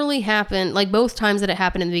literally happened, like both times that it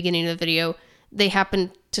happened in the beginning of the video, they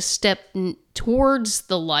happened to step towards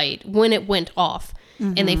the light when it went off.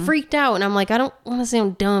 Mm-hmm. And they freaked out, and I'm like, I don't want to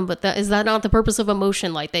sound dumb, but is that not the purpose of a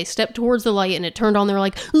motion light? They stepped towards the light and it turned on. They're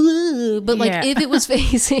like, ugh. But like, if it was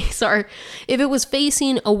facing, if it was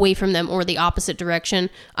facing away from them or the opposite direction,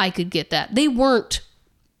 I could get that. They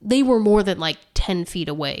were more than like 10 feet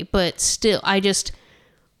away, but still, I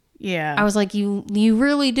was like, you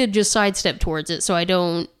really did just sidestep towards it. So I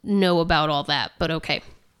don't know about all that, but okay.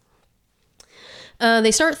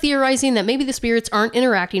 They start theorizing that maybe the spirits aren't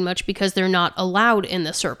interacting much because they're not allowed in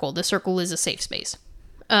the circle. The circle is a safe space,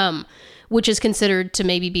 which is considered to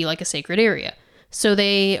maybe be like a sacred area. So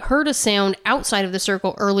they heard a sound outside of the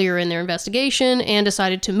circle earlier in their investigation and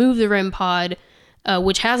decided to move the REM pod,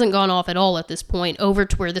 which hasn't gone off at all at this point, over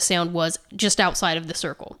to where the sound was just outside of the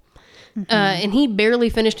circle. Mm-hmm. And he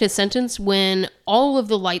barely finished his sentence when all of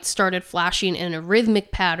the lights started flashing in a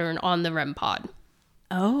rhythmic pattern on the REM pod.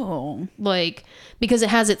 Oh. Like, because it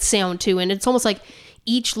has its sound too, and it's almost like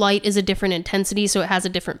each light is a different intensity, so it has a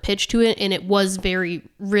different pitch to it, and it was very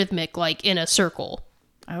rhythmic, like in a circle.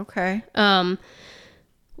 Okay.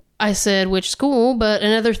 I said, which is cool, but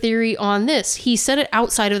another theory on this, he set it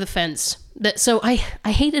outside of the fence. So I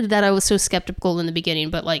hated that I was so skeptical in the beginning,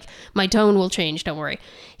 but like, my tone will change, don't worry.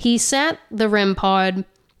 He sat the REM pod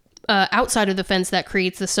outside of the fence that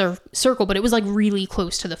creates the circle, but it was like really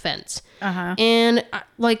close to the fence. Uh-huh. And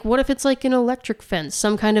like, what if it's like an electric fence,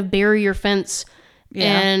 some kind of barrier fence?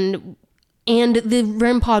 Yeah. And the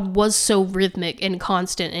REM pod was so rhythmic and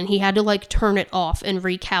constant, and he had to like turn it off and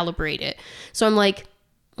recalibrate it. So I'm like,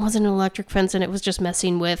 was it an electric fence and it was just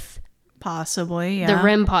messing with possibly, yeah, the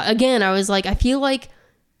REM pod? Again, I was like, I feel like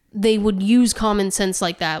they would use common sense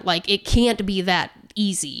like that. Like, it can't be that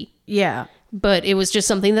easy. Yeah. But it was just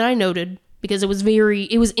something that I noted because it was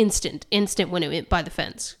instant when it went by the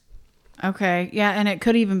fence. Okay. Yeah, and it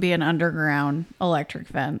could even be an underground electric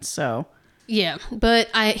fence, so. Yeah, but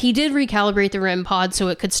he did recalibrate the REM pod so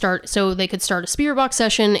they could start a spirit box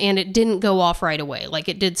session, and it didn't go off right away. Like,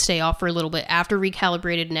 it did stay off for a little bit after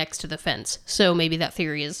recalibrated next to the fence. So maybe that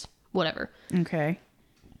theory is whatever. Okay.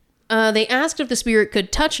 They asked if the spirit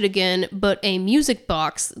could touch it again, but a music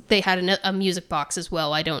box, they had a music box as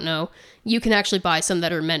well, I don't know. You can actually buy some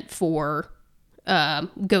that are meant for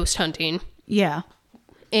ghost hunting. Yeah.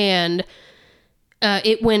 And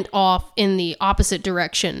it went off in the opposite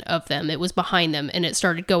direction of them. It was behind them, and it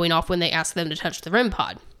started going off when they asked them to touch the REM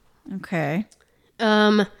pod. Okay.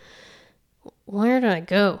 Where did I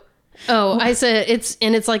go? Oh, I said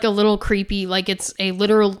it's like a little creepy, like it's a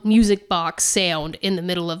literal music box sound in the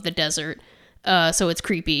middle of the desert. So it's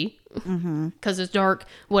creepy because it's dark.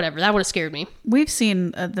 Whatever. That would have scared me. We've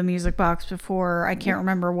seen the music box before. I can't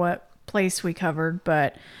remember what place we covered,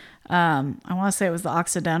 but I want to say it was the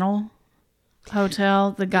Occidental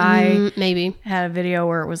Hotel. The guy maybe had a video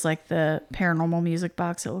where it was like the paranormal music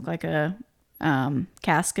box. It looked like a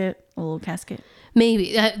casket, a little casket.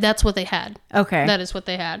 Maybe that's what they had. Okay. That is what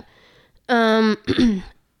they had.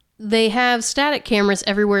 They have static cameras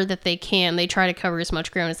everywhere that they can. They try to cover as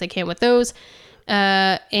much ground as they can with those.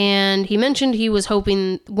 And he mentioned he was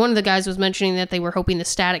hoping, one of the guys was mentioning that they were hoping the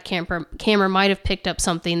static camera might have picked up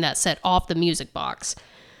something that set off the music box.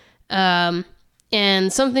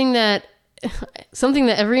 And something that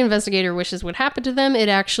every investigator wishes would happen to them, it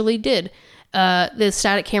actually did. The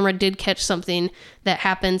static camera did catch something that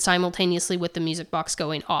happened simultaneously with the music box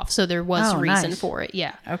going off. So there was reason for it.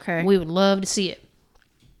 Yeah. Okay. We would love to see it.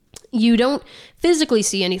 You don't physically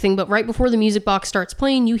see anything, but right before the music box starts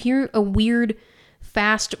playing, you hear a weird,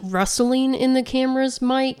 fast rustling in the camera's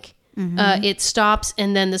mic. It stops,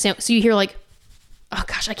 and then the sound. So you hear like, oh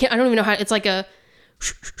gosh, I don't even know how. It's like a.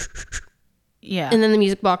 Yeah. And then the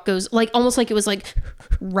music box goes like almost like it was like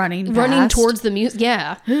running towards the music.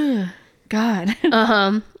 Yeah. God.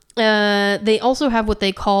 They also have what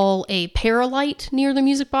they call a paralight near the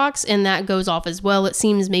music box, and that goes off as well. It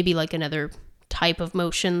seems maybe like another type of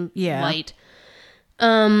motion light.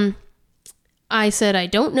 I said I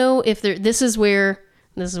don't know if this is where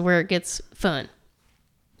it gets fun.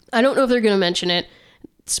 I don't know if they're going to mention it.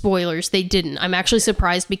 Spoilers, they didn't. I'm actually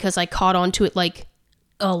surprised because I caught on to it like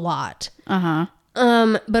a lot. But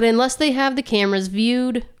unless they have the cameras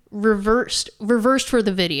viewed reversed for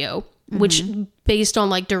the video, which based on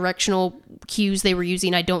like directional cues they were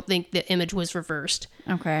using, I don't think the image was reversed.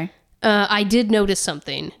 Okay. I did notice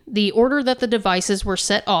something. The order that the devices were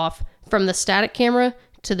set off from the static camera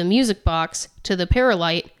to the music box to the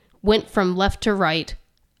paralight went from left to right,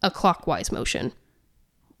 a clockwise motion,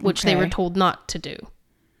 which they were told not to do.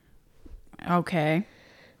 Okay.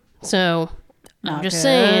 So I'm just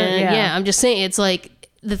saying, I'm just saying it's like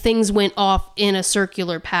the things went off in a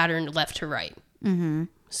circular pattern left to right.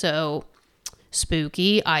 So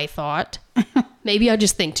spooky, I thought. Maybe I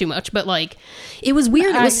just think too much, but like it was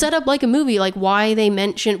weird. It was set up like a movie, like why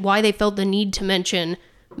they felt the need to mention,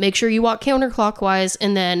 make sure you walk counterclockwise,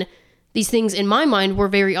 and then these things in my mind were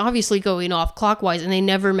very obviously going off clockwise, and they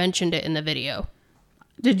never mentioned it in the video.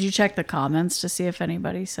 Did you check the comments to see if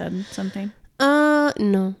anybody said something?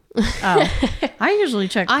 No. Oh, I usually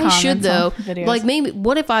check comments. I should though. On videos. Like maybe,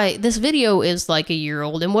 what if this video is like a year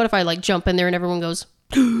old, and what if I like jump in there and everyone goes,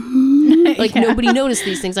 like nobody noticed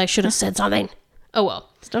these things. I should have said something. Oh well.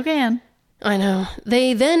 Still can. I know.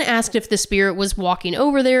 They then asked if the spirit was walking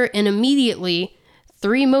over there, and immediately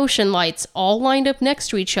 3 motion lights all lined up next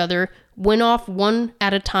to each other went off one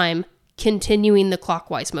at a time, continuing the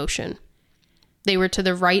clockwise motion. They were to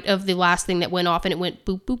the right of the last thing that went off, and it went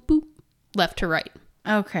boop, boop, boop, left to right.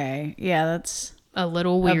 Okay. Yeah, that's a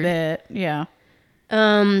little weird. A bit, yeah.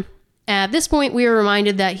 At this point, we are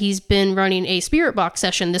reminded that he's been running a spirit box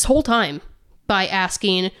session this whole time by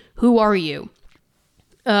asking, "Who are you?"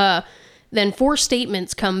 Then 4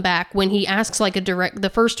 statements come back when he asks like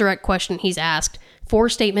the first direct question he's asked. 4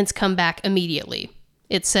 statements come back immediately.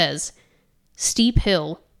 It says, "Steep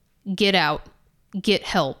hill, get out, get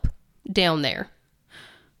help, down there."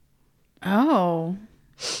 Oh.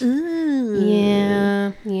 Ooh.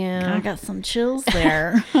 Yeah. I got some chills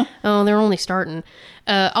there. Oh, they're only starting.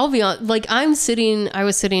 I'll be honest, like I was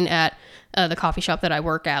sitting at the coffee shop that I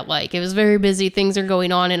work at. Like it was very busy. Things are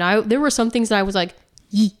going on. And there were some things that I was like,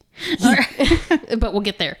 yee. But we'll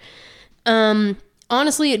get there.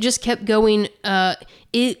 honestly, it just kept going.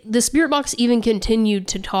 The spirit box even continued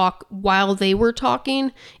to talk while they were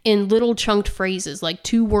talking in little chunked phrases, like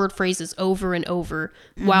 2-word phrases over and over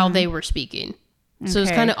while they were speaking. So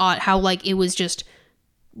it's kind of odd how like it was just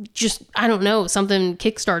I don't know, something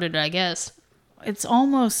kickstarted it, I guess. It's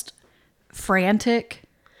almost frantic.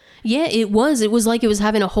 Yeah, it was. It was like it was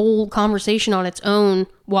having a whole conversation on its own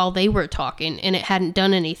while they were talking, and it hadn't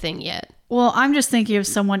done anything yet. Well, I'm just thinking of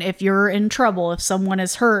someone, if you're in trouble, if someone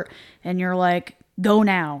is hurt, and you're like, go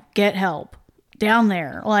now, get help, down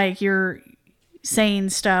there. Like, you're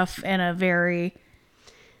saying stuff in a very...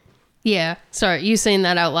 Yeah, sorry, you saying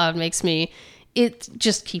that out loud makes me...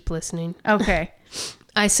 just keep listening. Okay.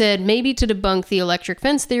 I said, maybe to debunk the electric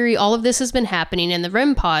fence theory, all of this has been happening, and the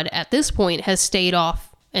REM pod at this point has stayed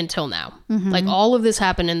off until now. Like, all of this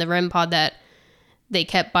happened in the REM pod that they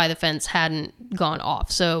kept by the fence hadn't gone off.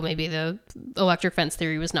 So maybe the electric fence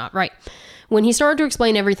theory was not right. When he started to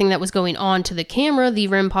explain everything that was going on to the camera, the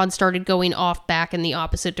REM pod started going off back in the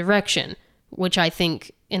opposite direction, which I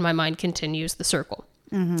think, in my mind, continues the circle.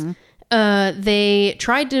 They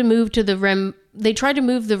tried to move the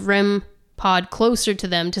REM pod closer to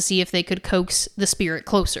them to see if they could coax the spirit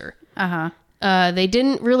closer. They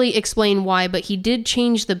didn't really explain why, but he did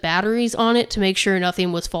change the batteries on it to make sure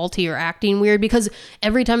nothing was faulty or acting weird, because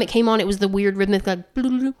every time it came on, it was the weird rhythmic, like, I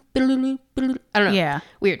don't know. Yeah.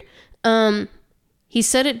 Weird. He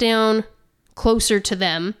set it down closer to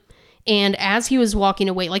them, and as he was walking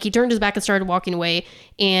away, like, he turned his back and started walking away,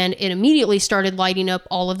 and it immediately started lighting up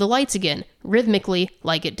all of the lights again, rhythmically,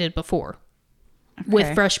 like it did before,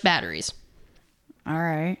 with fresh batteries. All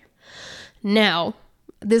right. Now...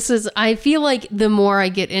 I feel like the more I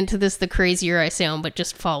get into this, the crazier I sound, but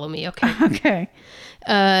just follow me, okay? Okay.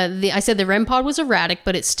 I said the REM pod was erratic,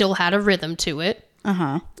 but it still had a rhythm to it.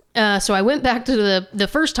 So I went back to the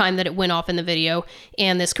first time that it went off in the video,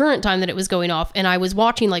 and this current time that it was going off, and I was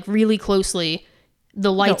watching, like, really closely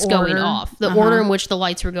the lights going off, the order in which the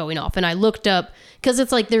lights were going off. And I looked up, because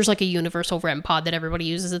it's like, there's like a universal REM pod that everybody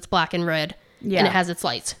uses. It's black and red, and it has its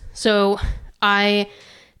lights. So I...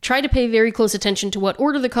 tried to pay very close attention to what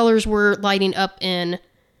order the colors were lighting up in,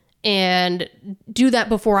 and do that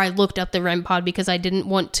before I looked up the REM pod, because I didn't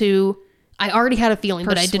want to... I already had a feeling,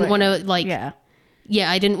 but I didn't want to, like... Yeah,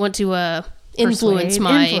 I didn't want to influence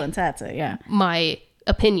that's it, my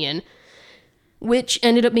opinion, which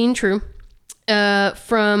ended up being true.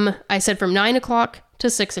 From 9 o'clock to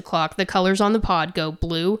 6 o'clock, the colors on the pod go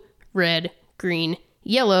blue, red, green,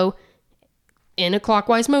 yellow, in a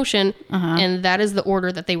clockwise motion, and that is the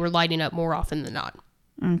order that they were lighting up more often than not.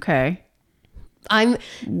 Okay. I'm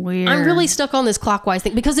really stuck on this clockwise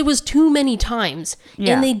thing because it was too many times,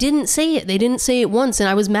 and they didn't say it. They didn't say it once, and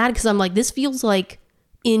I was mad because I'm like, this feels like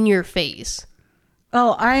in your face.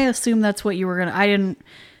 Oh, I assume that's what you were gonna... I didn't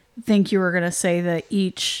think you were gonna say that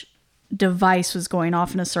each device was going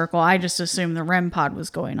off in a circle. I just assumed the REM pod was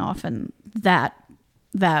going off in that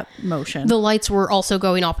motion. The lights were also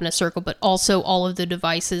going off in a circle, but also all of the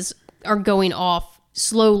devices are going off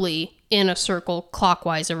slowly in a circle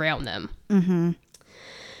clockwise around them.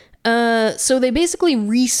 So they basically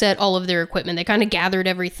reset all of their equipment. They kind of gathered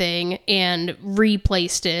everything and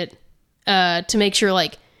replaced it to make sure,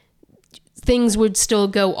 like, things would still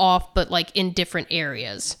go off, but, like, in different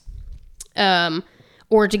areas.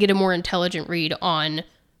 Or to get a more intelligent read on...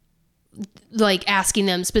 like asking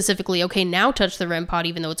them specifically, okay, now touch the REM pod,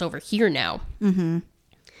 even though it's over here now.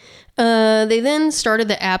 They then started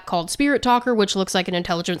the app called Spirit Talker, which looks like an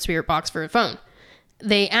intelligent spirit box for a phone.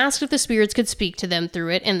 They asked if the spirits could speak to them through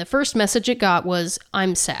it, and the first message it got was,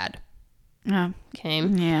 "I'm sad." Okay.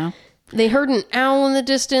 Yeah. They heard an owl in the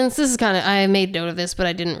distance. This is kind of... I made note of this, but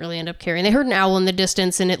I didn't really end up caring. They heard an owl in the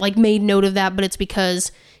distance, and it, like, made note of that, but it's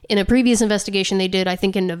because in a previous investigation they did, I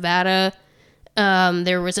think in Nevada...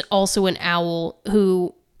 there was also an owl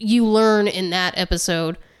who you learn in that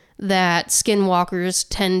episode that skinwalkers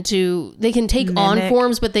they can take on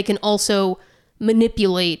forms, but they can also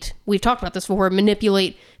manipulate. We've talked about this before,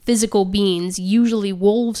 manipulate physical beings, usually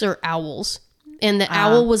wolves or owls. And the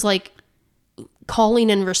owl was like calling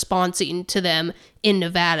and responding to them in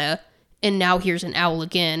Nevada. And now here's an owl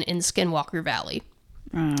again in Skinwalker Valley.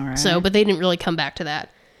 All right. So, but they didn't really come back to that.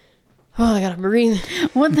 Oh, I gotta breathe.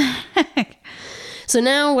 What the heck? So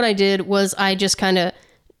now what I did was I just kind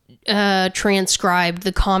of transcribed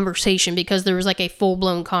the conversation, because there was like a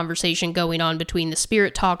full-blown conversation going on between the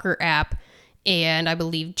Spirit Talker app and I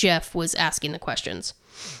believe Jeff was asking the questions.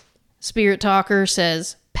 Spirit Talker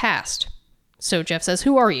says, "Past." So Jeff says,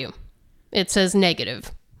 "Who are you?" It says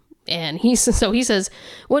negative. And he says,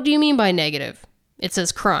 "What do you mean by negative?" It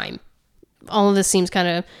says crime. all of this seems kind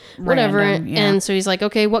of whatever. Random, yeah. And so he's like,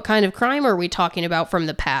 okay, what kind of crime are we talking about from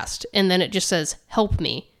the past? And then it just says, help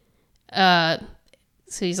me. So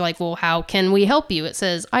he's like, well, how can we help you? It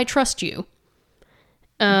says, I trust you.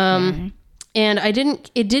 Okay. And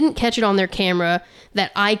it didn't catch it on their camera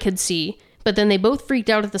that I could see, but then they both freaked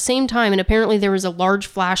out at the same time. And apparently there was a large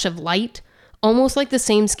flash of light, almost like the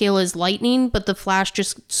same scale as lightning, but the flash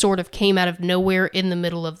just sort of came out of nowhere in the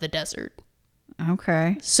middle of the desert.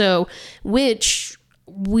 Okay. So, which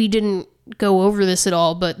we didn't go over this at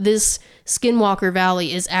all, but this Skinwalker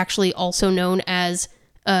Valley is actually also known as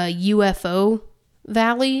a UFO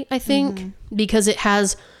Valley, I think, because it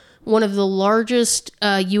has one of the largest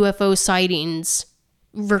UFO sightings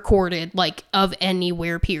recorded, like, of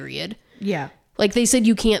anywhere, period. Yeah. Like, they said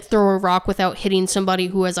you can't throw a rock without hitting somebody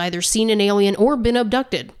who has either seen an alien or been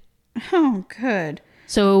abducted. Oh, good.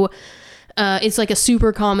 So, it's like a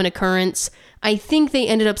super common occurrence. I think they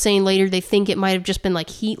ended up saying later they think it might have just been,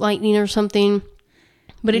 like, heat lightning or something.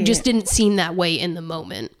 But it just didn't seem that way in the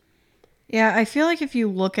moment. Yeah, I feel like if you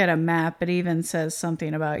look at a map, it even says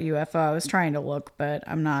something about UFO. I was trying to look, but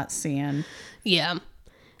I'm not seeing. Yeah.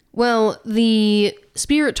 Well, the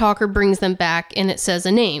spirit talker brings them back, and it says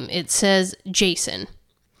a name. It says Jason.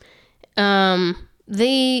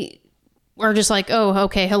 They are just like, oh,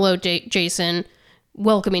 okay, hello, Jason,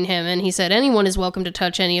 welcoming him. And he said, anyone is welcome to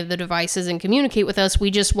touch any of the devices and communicate with us.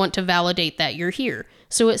 We just want to validate that you're here.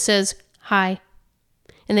 So it says, hi.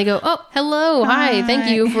 And they go, oh, hello, hi, thank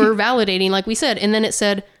you for validating, like we said. And then it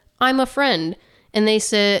said, I'm a friend. And they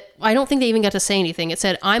said, I don't think they even got to say anything. It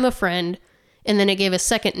said, I'm a friend. And then it gave a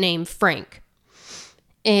second name, Frank.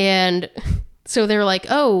 And so they're like,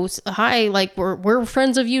 oh, hi, like, we're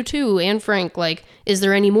friends of you too, and Frank. Like, is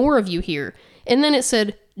there any more of you here? And then it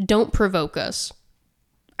said, don't provoke us.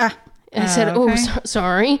 And I said, okay.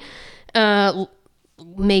 Sorry.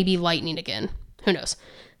 Maybe lightning again. Who knows?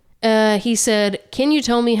 He said, can you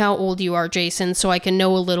tell me how old you are, Jason, so I can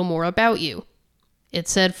know a little more about you? It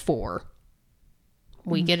said 4.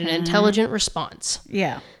 We get an intelligent response.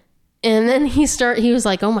 Yeah. And then he was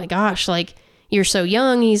like, oh my gosh, like, you're so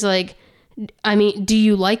young. He's like, I mean, do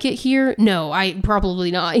you like it here? No, I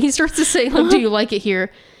probably not. He starts to say, like, do you like it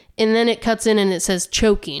here? And then it cuts in and it says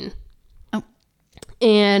choking. Oh.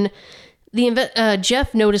 And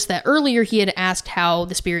Jeff noticed that earlier he had asked how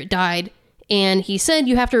the spirit died. And he said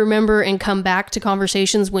you have to remember and come back to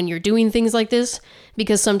conversations when you're doing things like this,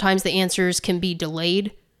 because sometimes the answers can be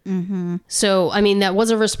delayed. Mm-hmm. So, I mean, that was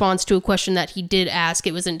a response to a question that he did ask.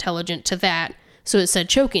 It was intelligent to that. So it said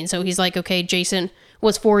choking. So he's like, okay, Jason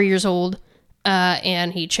was 4 years old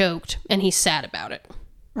and he choked and he's sad about it.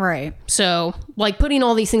 Right. So, like, putting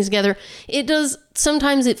all these things together,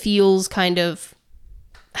 sometimes it feels kind of,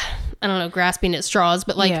 I don't know, grasping at straws,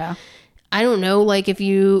 but like, I don't know, like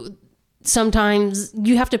sometimes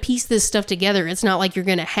you have to piece this stuff together. It's not like you're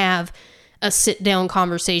going to have a sit down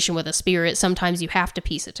conversation with a spirit. Sometimes you have to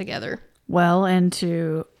piece it together. Well, and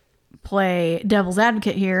to play devil's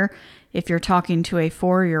advocate here, if you're talking to a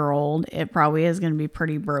 4-year-old, it probably is going to be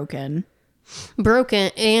pretty broken. And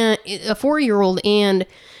a 4-year-old and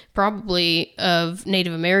probably of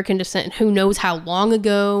Native American descent. Who knows how long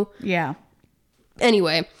ago? Yeah.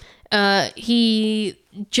 Anyway,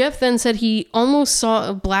 Jeff then said he almost saw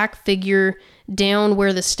a black figure down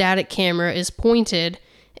where the static camera is pointed,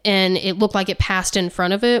 and it looked like it passed in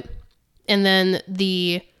front of it. And then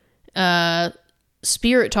the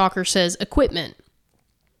spirit talker says equipment.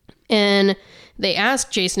 And they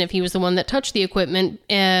asked Jason if he was the one that touched the equipment,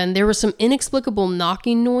 and there were some inexplicable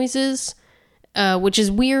knocking noises, which is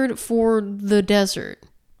weird for the desert.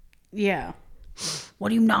 Yeah.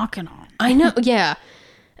 What are you knocking on? I know, yeah.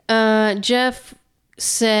 Jeff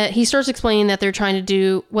said he starts explaining that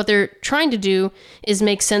what they're trying to do is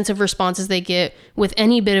make sense of responses they get with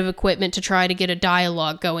any bit of equipment to try to get a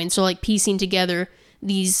dialogue going. So, like, piecing together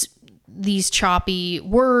these choppy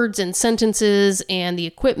words and sentences and the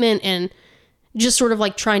equipment, and just sort of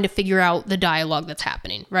like trying to figure out the dialogue that's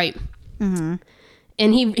happening, right? Mm-hmm.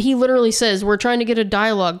 And he literally says, we're trying to get a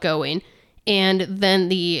dialogue going. And then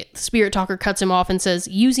the spirit talker cuts him off and says,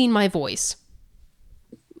 using my voice.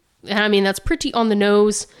 And I mean, that's pretty on the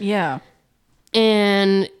nose. Yeah.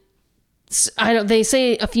 And they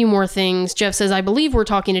say a few more things. Jeff says, I believe we're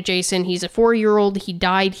talking to Jason. He's a 4-year-old. He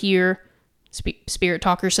died here. Spirit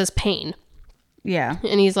talker says pain. Yeah.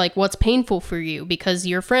 And he's like, what's painful for you? Because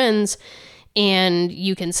you're friends and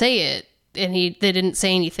you can say it. And they didn't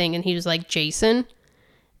say anything. And he was like, Jason?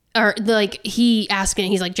 Or like he's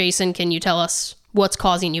like, Jason, can you tell us what's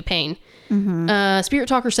causing you pain? Mm-hmm. Spirit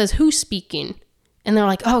talker says, who's speaking? And they're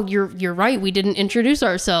like, oh, you're right. We didn't introduce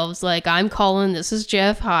ourselves. Like, I'm Colin. This is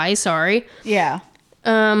Jeff. Hi, sorry. Yeah.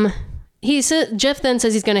 Jeff then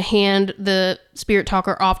says he's going to hand the spirit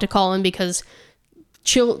talker off to Colin because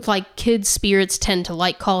kids' spirits tend to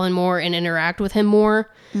like Colin more and interact with him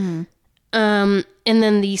more. Mm. And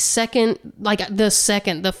then the second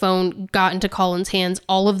the phone got into Colin's hands,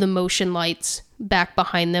 all of the motion lights back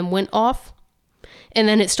behind them went off. And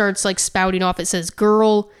then it starts like spouting off. It says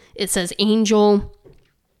girl. It says angel.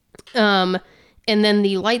 And then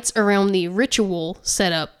the lights around the ritual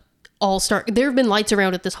setup all start. There have been lights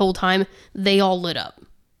around it this whole time. They all lit up.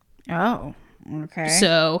 Oh, okay.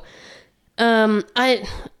 So, I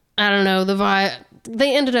don't know, the vibe.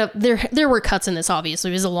 They ended up there were cuts in this,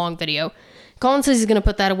 obviously. It was a long video. Colin says he's going to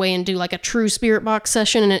put that away and do like a true spirit box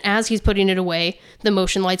session, and as he's putting it away, the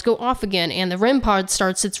motion lights go off again and the REM pod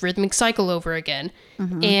starts its rhythmic cycle over again.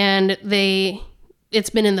 Mm-hmm. And it's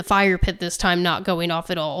been in the fire pit this time, not going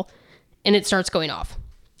off at all, and it starts going off.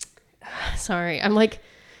 Sorry, I'm like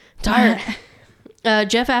tired.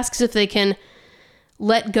 Jeff asks if they can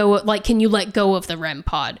let go of, like, can you let go of the REM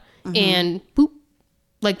pod? Mm-hmm. And boop,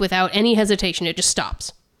 like without any hesitation, it just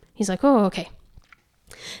stops. He's like, oh, okay.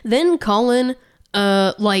 Then Colin,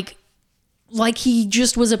 like he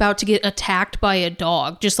just was about to get attacked by a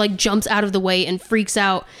dog, just like jumps out of the way and freaks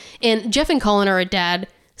out. And Jeff and Colin are a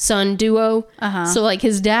dad-son duo. Uh-huh. So like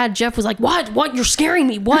his dad, Jeff, was like, what? You're scaring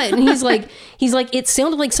me. What? And he's like, it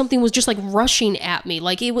sounded like something was just like rushing at me.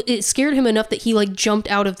 Like it scared him enough that he like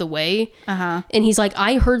jumped out of the way. Uh-huh. And he's like,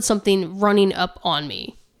 I heard something running up on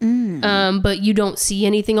me. Mm. But you don't see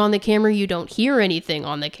anything on the camera. You don't hear anything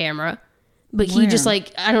on the camera. But he just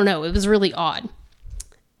like, I don't know. It was really odd.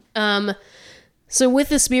 So with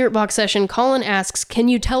the spirit box session, Colin asks, can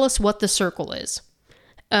you tell us what the circle is?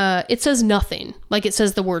 It says nothing. Like it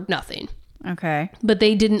says the word nothing. Okay. But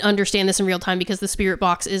they didn't understand this in real time because the spirit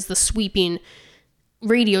box is the sweeping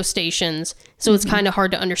radio stations. So it's kind of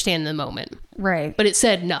hard to understand in the moment. Right. But it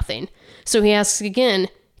said nothing. So he asks again,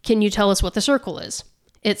 can you tell us what the circle is?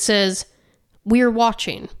 It says, we're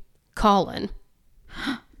watching, Colin.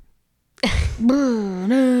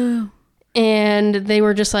 No. And they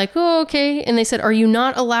were just like, oh, okay. And they said, are you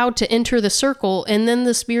not allowed to enter the circle? And then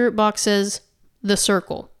the spirit box says, the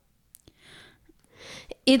circle.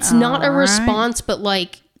 It's not a response, but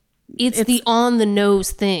like, it's the on the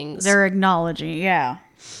nose things. They're acknowledging, yeah.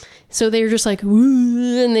 So they were just like,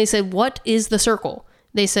 woo, and they said, what is the circle?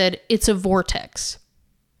 They said, it's a vortex.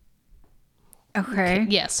 Okay.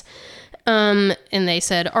 Yes. And they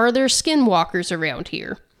said, are there skinwalkers around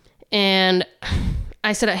here? And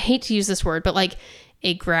I said, I hate to use this word, but like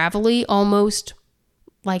a gravelly, almost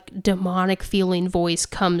like demonic feeling voice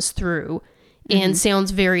comes through and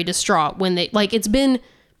sounds very distraught when they, like, it's been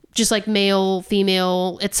just like male,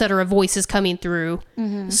 female, etc. voices coming through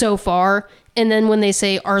so far. And then when they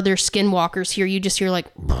say, are there skinwalkers here? You just hear like,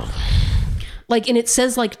 and it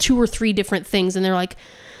says like 2 or 3 different things. And they're like,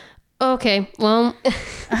 okay, well,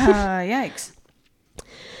 yikes.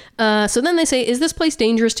 So then they say, is this place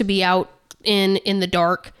dangerous to be out in the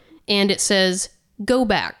dark? And it says, go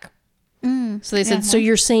back. So they said, so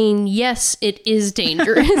you're saying, yes, it is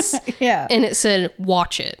dangerous. Yeah. And it said,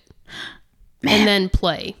 watch it. And then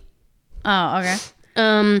play. Oh,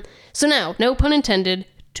 okay. So now, no pun intended,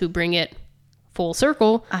 to bring it full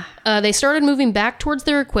circle, they started moving back towards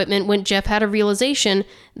their equipment when Jeff had a realization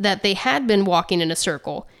that they had been walking in a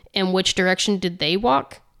circle. And which direction did they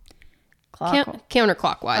walk?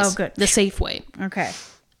 Counterclockwise. Oh, good. The safe way. Okay.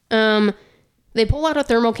 They pull out a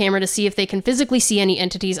thermal camera to see if they can physically see any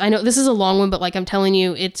entities. I know this is a long one, but like I'm telling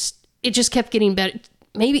you, it just kept getting better.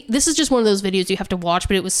 Maybe this is just one of those videos you have to watch,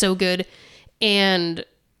 but it was so good. And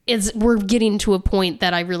we're getting to a point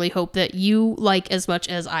that I really hope that you like as much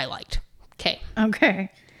as I liked. Okay.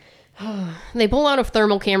 They pull out a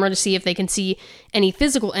thermal camera to see if they can see any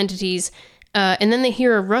physical entities. And then they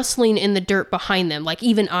hear a rustling in the dirt behind them. Like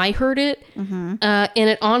even I heard it. And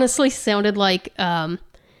it honestly sounded like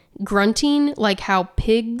grunting, like how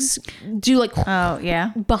pigs do, like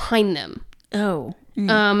behind them. Oh.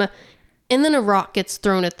 And then a rock gets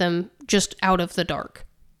thrown at them just out of the dark.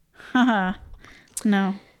 No.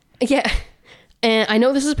 Yeah. And I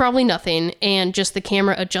know this is probably nothing and just the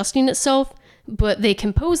camera adjusting itself, but they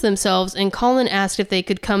composed themselves and Colin asked if they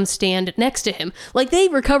could come stand next to him. Like they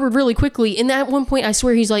recovered really quickly. And at one point, I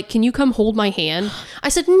swear he's like, can you come hold my hand? I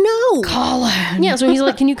said, no. Colin. Yeah. So he's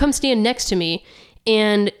like, can you come stand next to me?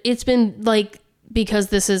 And it's been like, because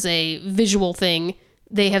this is a visual thing,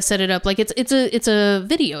 they have set it up like it's a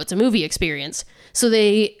video, it's a movie experience. So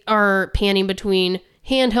they are panning between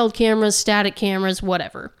handheld cameras, static cameras,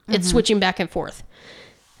 whatever. It's switching back and forth.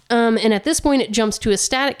 And at this point, it jumps to a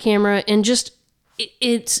static camera and just,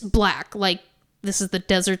 it's black. Like, this is the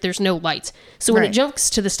desert. There's no lights. So when it jumps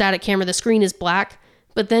to the static camera, the screen is black.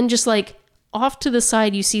 But then just like off to the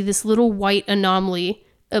side, you see this little white anomaly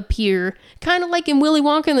appear. Kind of like in Willy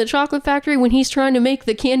Wonka in the Chocolate Factory when he's trying to make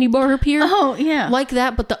the candy bar appear. Oh, yeah. Like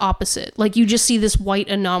that, but the opposite. Like you just see this white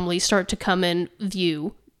anomaly start to come in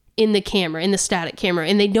view in the camera, in the static camera.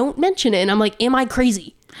 And they don't mention it. And I'm like, am I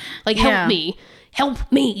crazy? Like, help me.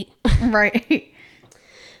 Help me. Right.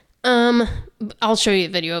 I'll show you a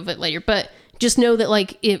video of it later, but just know that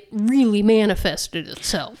like it really manifested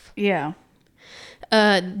itself. Yeah.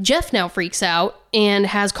 Jeff now freaks out and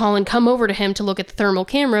has Colin come over to him to look at the thermal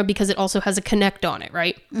camera because it also has a Kinect on it,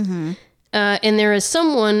 right? Mm-hmm. And there is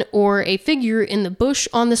someone or a figure in the bush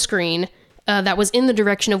on the screen that was in the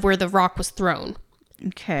direction of where the rock was thrown.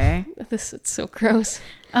 Okay. This is so gross.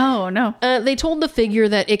 Oh, no. They told the figure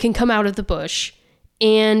that it can come out of the bush.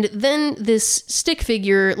 And then this stick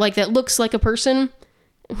figure, like that looks like a person,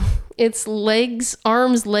 its legs,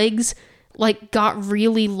 arms, legs, like got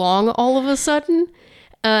really long all of a sudden.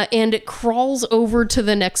 And it crawls over to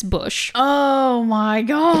the next bush. Oh my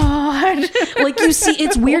God. Like you see,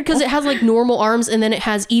 it's weird because it has like normal arms and then it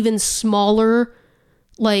has even smaller,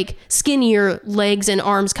 like skinnier legs and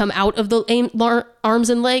arms come out of the arms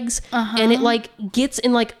and legs. And it like gets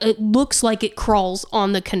in like, it looks like it crawls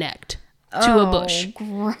on the Kinect to a bush.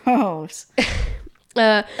 Gross.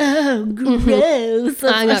 Gross.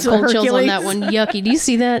 I got cold chills on that one. Yucky. Do you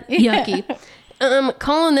see that? Yucky.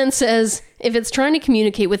 Colin then says if it's trying to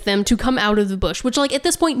communicate with them to come out of the bush, which like at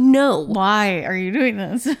this point, no. Why are you doing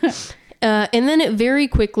this? And then it very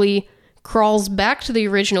quickly crawls back to the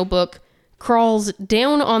original book, crawls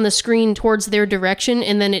down on the screen towards their direction,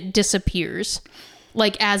 and then it disappears.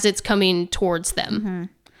 Like as it's coming towards them. Mm-hmm.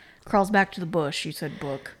 Crawls back to the bush. You said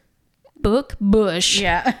book. Book? Bush.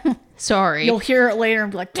 Yeah. Sorry. You'll hear it later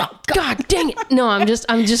and be like, God dang it. No, I'm just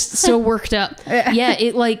so worked up. Yeah,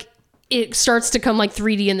 it starts to come like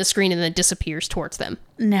 3D in the screen and then disappears towards them.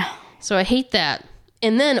 No. So I hate that.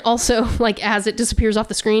 And then also, like as it disappears off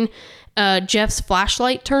the screen, Jeff's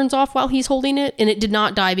flashlight turns off while he's holding it, and it did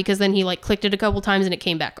not die because then he like clicked it a couple times and it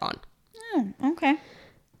came back on. Oh, okay.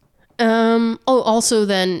 Also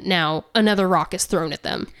then now another rock is thrown at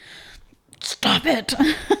them. Stop it.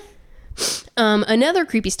 Another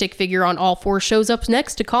creepy stick figure on all fours shows up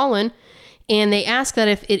next to Colin, and they ask that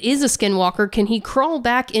if it is a Skinwalker, can he crawl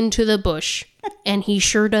back into the bush? And he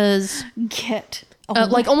sure does.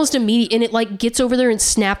 Like almost immediate, and it like gets over there and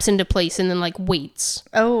snaps into place and then like waits.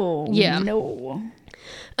 Oh, yeah. No.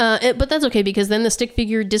 But that's okay because then the stick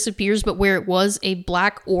figure disappears, but where it was, a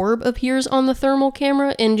black orb appears on the thermal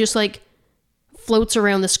camera and just like floats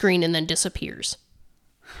around the screen and then disappears.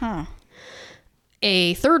 Huh.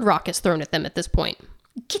 A third rock is thrown at them at this point.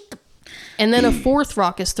 And then a fourth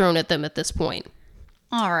rock is thrown at them at this point.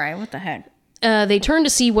 All right, what the heck? They turn to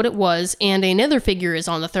see what it was, and another figure is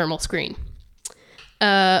on the thermal screen.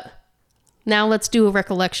 Now let's do a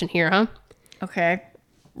recollection here, huh? Okay.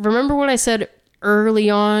 Remember what I said early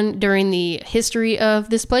on during the history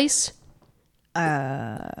of this place?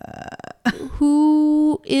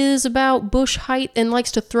 Who is about bush height and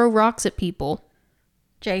likes to throw rocks at people?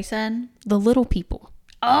 Jason? The little people.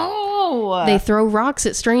 Oh! They throw rocks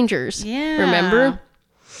at strangers. Yeah. Remember?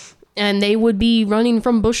 And they would be running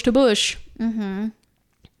from bush to bush. Mm-hmm.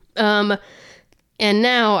 And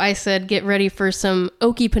now I said, get ready for some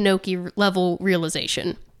Okie Pinokie level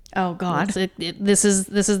realization. Oh, God. This is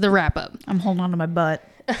the wrap up. I'm holding on to my butt.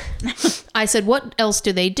 I said, what else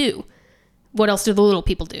do they do? What else do the little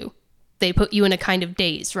people do? They put you in a kind of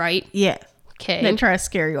daze, right? Yeah. Okay. They try to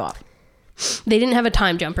scare you off. They didn't have a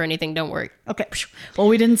time jump or anything, don't worry. Okay. Well,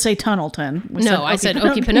 we didn't say Tunnelton. I said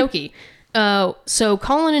Okie Pinokie. So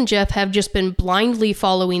Colin and Jeff have just been blindly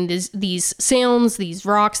following these sounds, these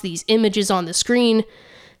rocks, these images on the screen.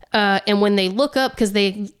 And when they look up, because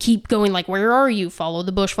they keep going like, where are you? Follow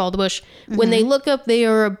the bush, follow the bush. Mm-hmm. When they look up, they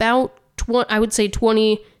are about, I would say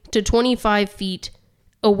 20 to 25 feet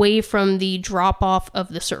away from the drop off of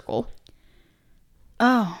the circle.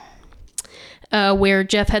 Oh. Where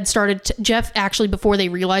Jeff had started, Jeff actually, before they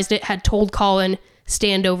realized it, had told Colin,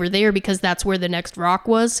 stand over there because that's where the next rock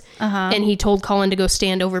was. And he told Colin to go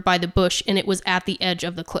stand over by the bush, and it was at the edge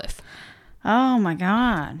of the cliff. Oh my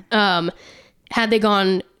God. Had they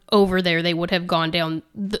gone over there, they would have gone down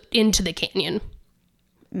into the canyon.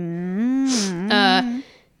 And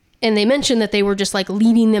they mentioned that they were just like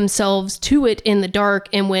leading themselves to it in the dark.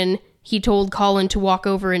 And when he told Colin to walk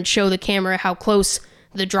over and show the camera how close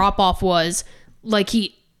the drop off was, like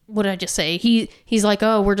what did I just say? He's like,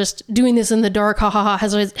 oh, we're just doing this in the dark, ha ha ha,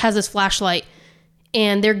 has his flashlight.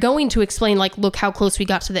 And they're going to explain, like, look how close we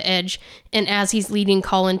got to the edge. And as he's leading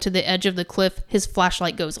Colin to the edge of the cliff, his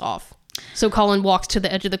flashlight goes off. So Colin walks to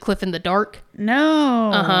the edge of the cliff in the dark.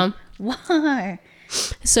 No. Uh-huh. Why?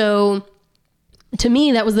 So to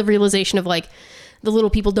me, that was the realization of, like, the little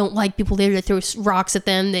people don't like people there to throw rocks at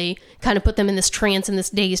them. They kind of put them in this trance and this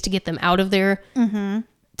daze to get them out of there. Mm-hmm.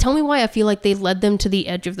 Tell me why I feel like they led them to the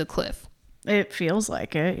edge of the cliff. It feels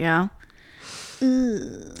like it, yeah.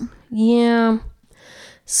 Ugh. Yeah.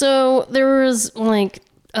 So there was, like,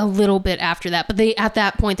 a little bit after that, but at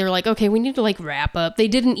that point they're like, okay, we need to, like, wrap up. They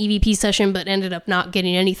did an EVP session, but ended up not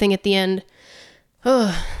getting anything at the end.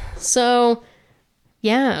 Ugh. So,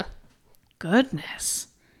 yeah. Goodness.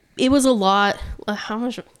 It was a lot. How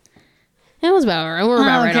much? It was about right. We're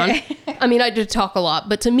about right on. I mean, I did talk a lot,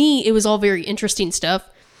 but to me, it was all very interesting stuff,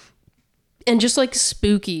 and just, like,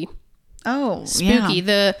 spooky. Oh, spooky.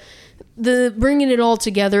 Yeah. The bringing it all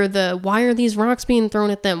together, why are these rocks being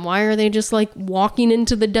thrown at them? Why are they just, like, walking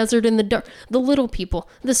into the desert in the dark? The little people,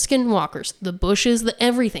 the skinwalkers, the bushes, the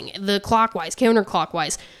everything, the clockwise,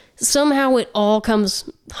 counterclockwise. Somehow it all comes,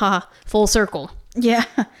 full circle. Yeah.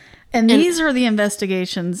 And these are the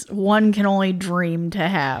investigations one can only dream to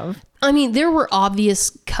have. I mean, there were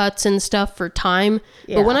obvious cuts and stuff for time,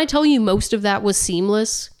 but when I tell you most of that was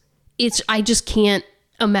seamless, I just can't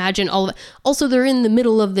imagine all of it. Also, they're in the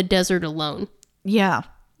middle of the desert alone. Yeah.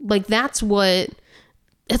 Like,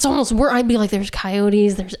 it's almost where I'd be like, there's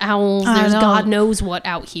coyotes, there's owls, there's God knows what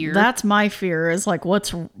out here. That's my fear, is like,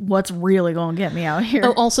 what's really going to get me out here?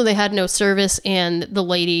 Oh, also, they had no service, and the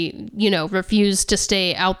lady, refused to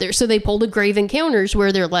stay out there. So they pulled a Grave Encounters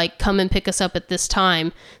where they're like, come and pick us up at this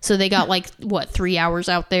time. So they got, like, 3 hours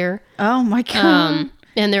out there? Oh my God.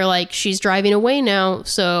 And they're like, she's driving away now,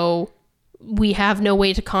 so we have no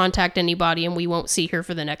way to contact anybody, and we won't see her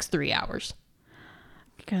for the next 3 hours.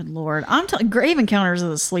 Good Lord. Grave Encounters is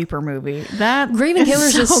a sleeper movie. That Grave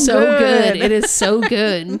Encounters is so good. It is so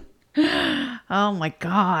good. Oh my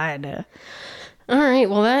God. All right.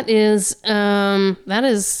 Well, that is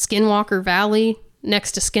Skinwalker Valley,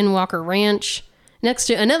 next to Skinwalker Ranch, next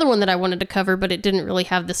to another one that I wanted to cover, but it didn't really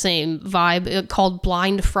have the same vibe, called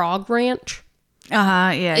Blind Frog Ranch.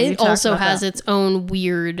 Yeah. It also has its own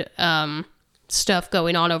weird stuff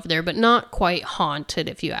going on over there, but not quite haunted,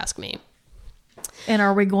 if you ask me. And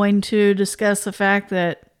are we going to discuss the fact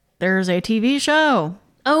that there's a TV show?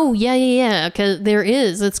 Oh, yeah. Because there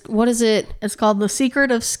is. What is it? It's called The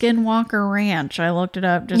Secret of Skinwalker Ranch. I looked it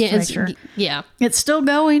up just to make sure. Yeah. It's still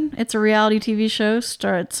going. It's a reality TV show.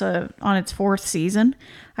 Starts on its 4th season.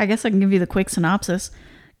 I guess I can give you the quick synopsis,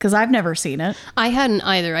 because I've never seen it. I hadn't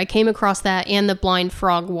either. I came across that and the Blind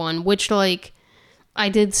Frog one, which, like, I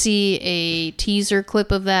did see a teaser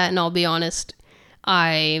clip of that, and I'll be honest,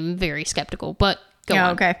 I'm very skeptical, but go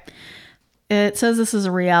on. Okay. It says this is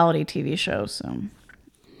a reality TV show, so...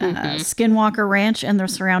 Skinwalker Ranch and the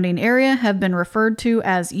surrounding area have been referred to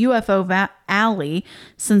as UFO Alley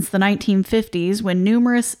since the 1950s, when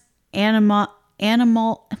numerous anomalous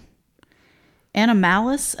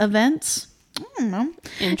events... I don't know.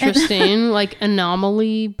 Interesting. Like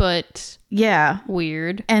anomaly, but yeah,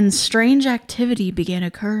 weird. And strange activity began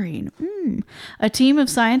occurring. A team of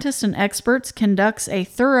scientists and experts conducts a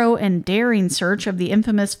thorough and daring search of the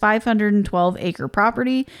infamous 512-acre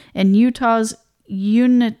property in Utah's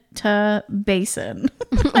Uinta Basin.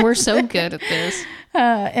 We're so good at this.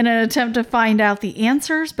 In an attempt to find out the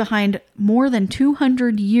answers behind more than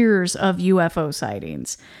 200 years of UFO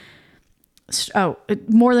sightings.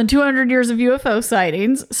 More than 200 years of UFO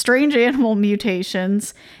sightings, strange animal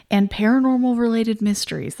mutations, and paranormal related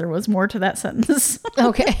mysteries. There was more to that sentence.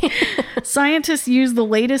 Okay. Scientists use the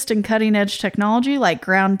latest and cutting edge technology like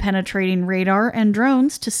ground penetrating radar and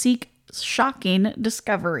drones to seek shocking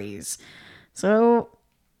discoveries. So,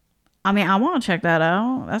 I mean, I want to check that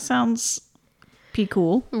out. That sounds pretty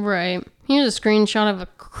cool. Right. Here's a screenshot of a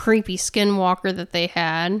creepy skinwalker that they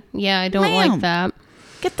had. Yeah, I don't like that.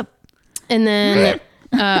 Get the... And then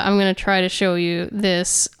I'm going to try to show you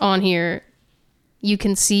this on here. You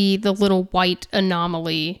can see the little white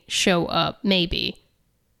anomaly show up, maybe.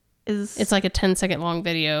 It's like a 10-second long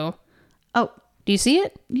video. Oh. Do you see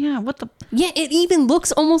it? Yeah, what the... Yeah, it even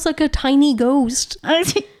looks almost like a tiny ghost.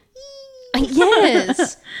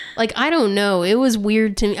 Yes. Like, I don't know. It was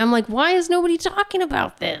weird to me. I'm like, why is nobody talking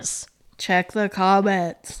about this? Check the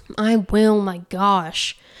comments. I will, my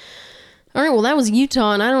gosh. All right, well, that was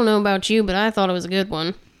Utah, and I don't know about you, but I thought it was a good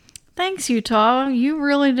one. Thanks, Utah. You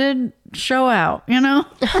really did show out, you know?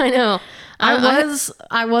 I know. I was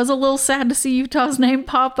a little sad to see Utah's name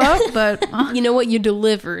pop up, but... you know what? You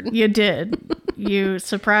delivered. You did. You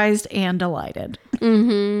surprised and delighted.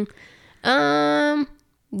 Mm-hmm.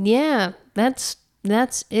 Yeah, that's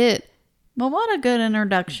it. Well, what a good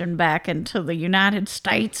introduction back into the United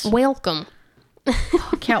States. Welcome.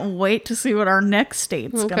 Can't wait to see what our next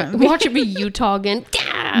state's going to be. Watch it be Utah again.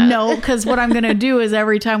 No, because what I'm going to do is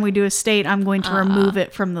every time we do a state, I'm going to remove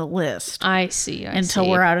it from the list. I see. Until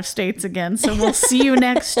we're out of states again. So we'll see you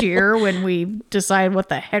next year when we decide what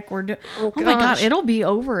the heck we're doing. Oh my God, it'll be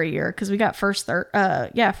over a year because we got first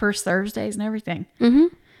Thursdays and everything. Mm-hmm.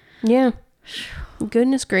 Yeah.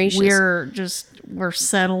 Goodness gracious. We're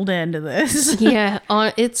settled into this. Yeah.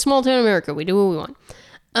 It's small town America. We do what we want.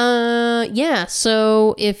 Yeah,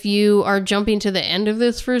 so if you are jumping to the end of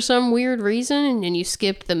this for some weird reason and you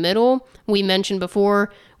skipped the middle, we mentioned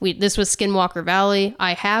before, this was Skinwalker Valley.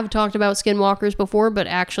 I have talked about Skinwalkers before, but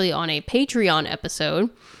actually on a Patreon episode.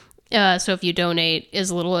 So if you donate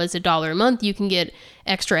as little as $1 a month, you can get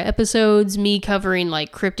extra episodes, me covering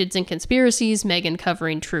like cryptids and conspiracies, Megan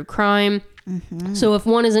covering true crime. Mm-hmm. So if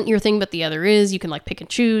one isn't your thing, but the other is, you can like pick and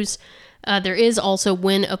choose. There is also,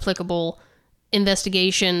 when applicable,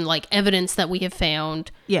 investigation, like evidence that we have found.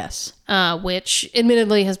 Yes. Which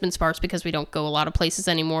admittedly has been sparse because we don't go a lot of places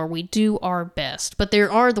anymore. We do our best. But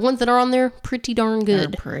there are, the ones that are on there, pretty darn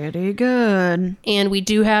good. They're pretty good. And we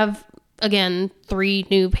do have, again, 3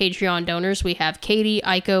 new Patreon donors. We have Katie,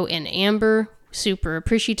 Aiko, and Amber. Super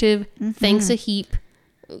appreciative. Mm-hmm. Thanks a heap.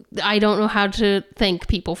 I don't know how to thank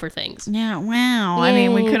people for things. Yeah, wow. Yay, I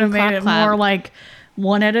mean, we could have made it more like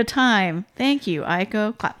one at a time. Thank you,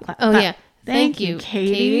 Aiko. Clap, clap, oh, clap. Yeah. Thank you,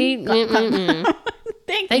 Katie. Clap, clap.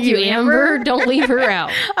 Thank you, Amber. Don't leave her out.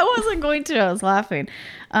 I wasn't going to. I was laughing.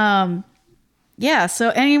 Yeah, so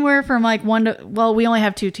anywhere from like $1 to, well, we only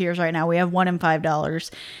have 2 tiers right now. We have $1 and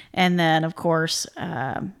 $5. And then, of course,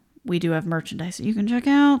 we do have merchandise that you can check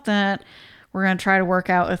out that we're going to try to work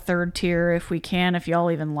out a 3rd tier if we can, if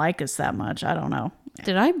y'all even like us that much. I don't know.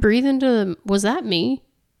 Did I breathe into, was that me?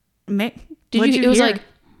 Did you it was like,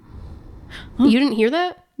 you didn't hear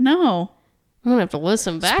that? No. I'm gonna have to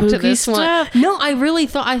listen back Spooky to this stuff. one. No, I really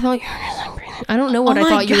thought you were just breathing. I don't know what I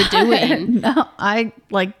thought you were doing. No, I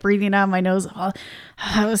like breathing out of my nose.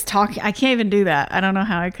 I was talking. I can't even do that. I don't know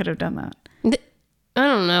how I could have done that. I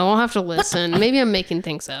don't know. I'll have to listen. Maybe I'm making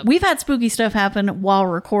things up. We've had spooky stuff happen while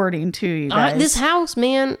recording too, you guys. This house,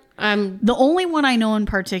 man. The only one I know in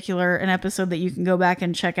particular, an episode that you can go back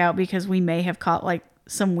and check out because we may have caught like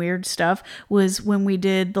some weird stuff, was when we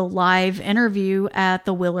did the live interview at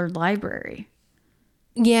the Willard Library.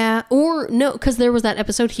 Yeah, or no, because there was that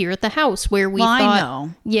episode here at the house where we thought... I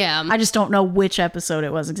know. Yeah. I just don't know which episode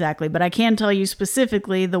it was exactly, but I can tell you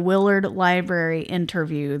specifically the Willard Library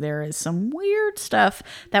interview. There is some weird stuff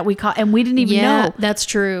that we caught, and we didn't even know. That's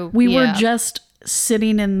true. We were just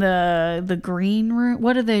sitting in the green room.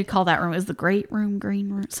 What do they call that room? Is the great room,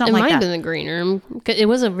 green room? Something like that. It might have been the green room. It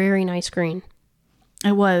was a very nice green.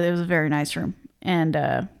 It was a very nice room,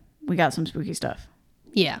 and we got some spooky stuff.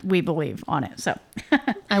 Yeah. We believe on it, so.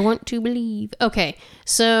 I want to believe. Okay,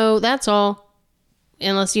 so that's all.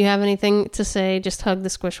 Unless you have anything to say, just hug the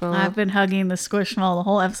Squishmallow. I've been hugging the Squishmallow the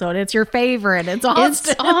whole episode. It's your favorite. It's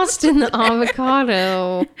Austin. It's Austin the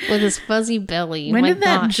avocado with his fuzzy belly. When did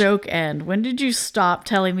that joke end? When did you stop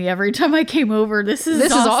telling me every time I came over, this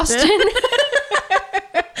is Austin?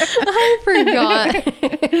 I forgot.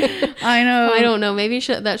 I know. I don't know. Maybe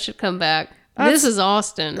that should come back. This is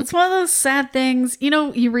Austin. It's one of those sad things. You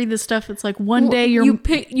know, you read this stuff. It's like one day you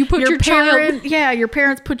put your child. Yeah, your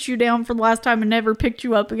parents put you down for the last time and never picked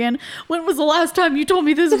you up again. When was the last time you told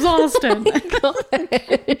me this was Austin? Oh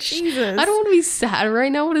Jesus. I don't want to be sad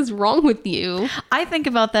right now. What is wrong with you? I think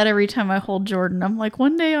about that every time I hold Jordan. I'm like,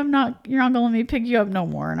 one day you're not going to let me pick you up no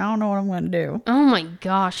more, and I don't know what I'm going to do. Oh my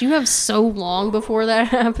gosh. You have so long before that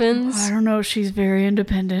happens. I don't know. She's very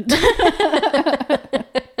independent.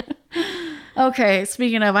 Okay,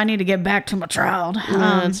 speaking of, I need to get back to my child.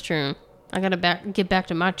 That's true. I gotta get back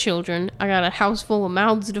to my children. I got a house full of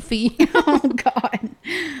mouths to feed. Oh, God.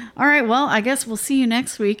 All right, well, I guess we'll see you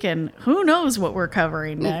next week, and who knows what we're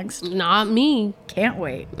covering next. Not me. Can't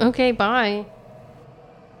wait. Okay, bye.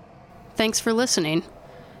 Thanks for listening.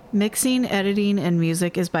 Mixing, editing, and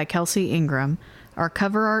music is by Kelsey Ingram. Our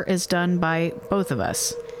cover art is done by both of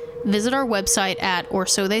us. Visit our website at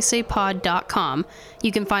orsotheysaypod.com.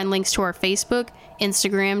 You can find links to our Facebook,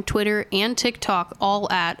 Instagram, Twitter, and TikTok, all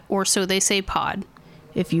at orsotheysaypod.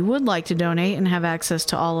 If you would like to donate and have access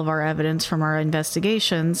to all of our evidence from our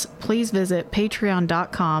investigations, please visit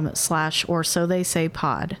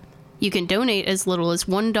patreon.com/orsotheysaypod. You can donate as little as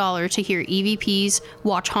 $1 to hear EVPs,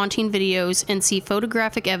 watch haunting videos, and see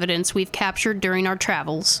photographic evidence we've captured during our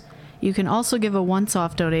travels. You can also give a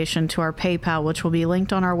once-off donation to our PayPal, which will be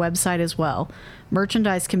linked on our website as well.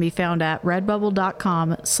 Merchandise can be found at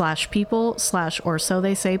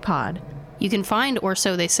redbubble.com/people/or-so-they-say-pod. You can find Or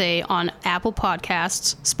So They Say on Apple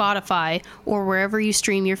Podcasts, Spotify, or wherever you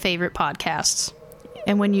stream your favorite podcasts.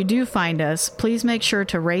 And when you do find us, please make sure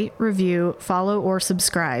to rate, review, follow, or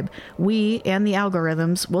subscribe. We and the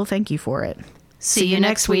algorithms will thank you for it. See you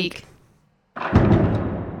next week.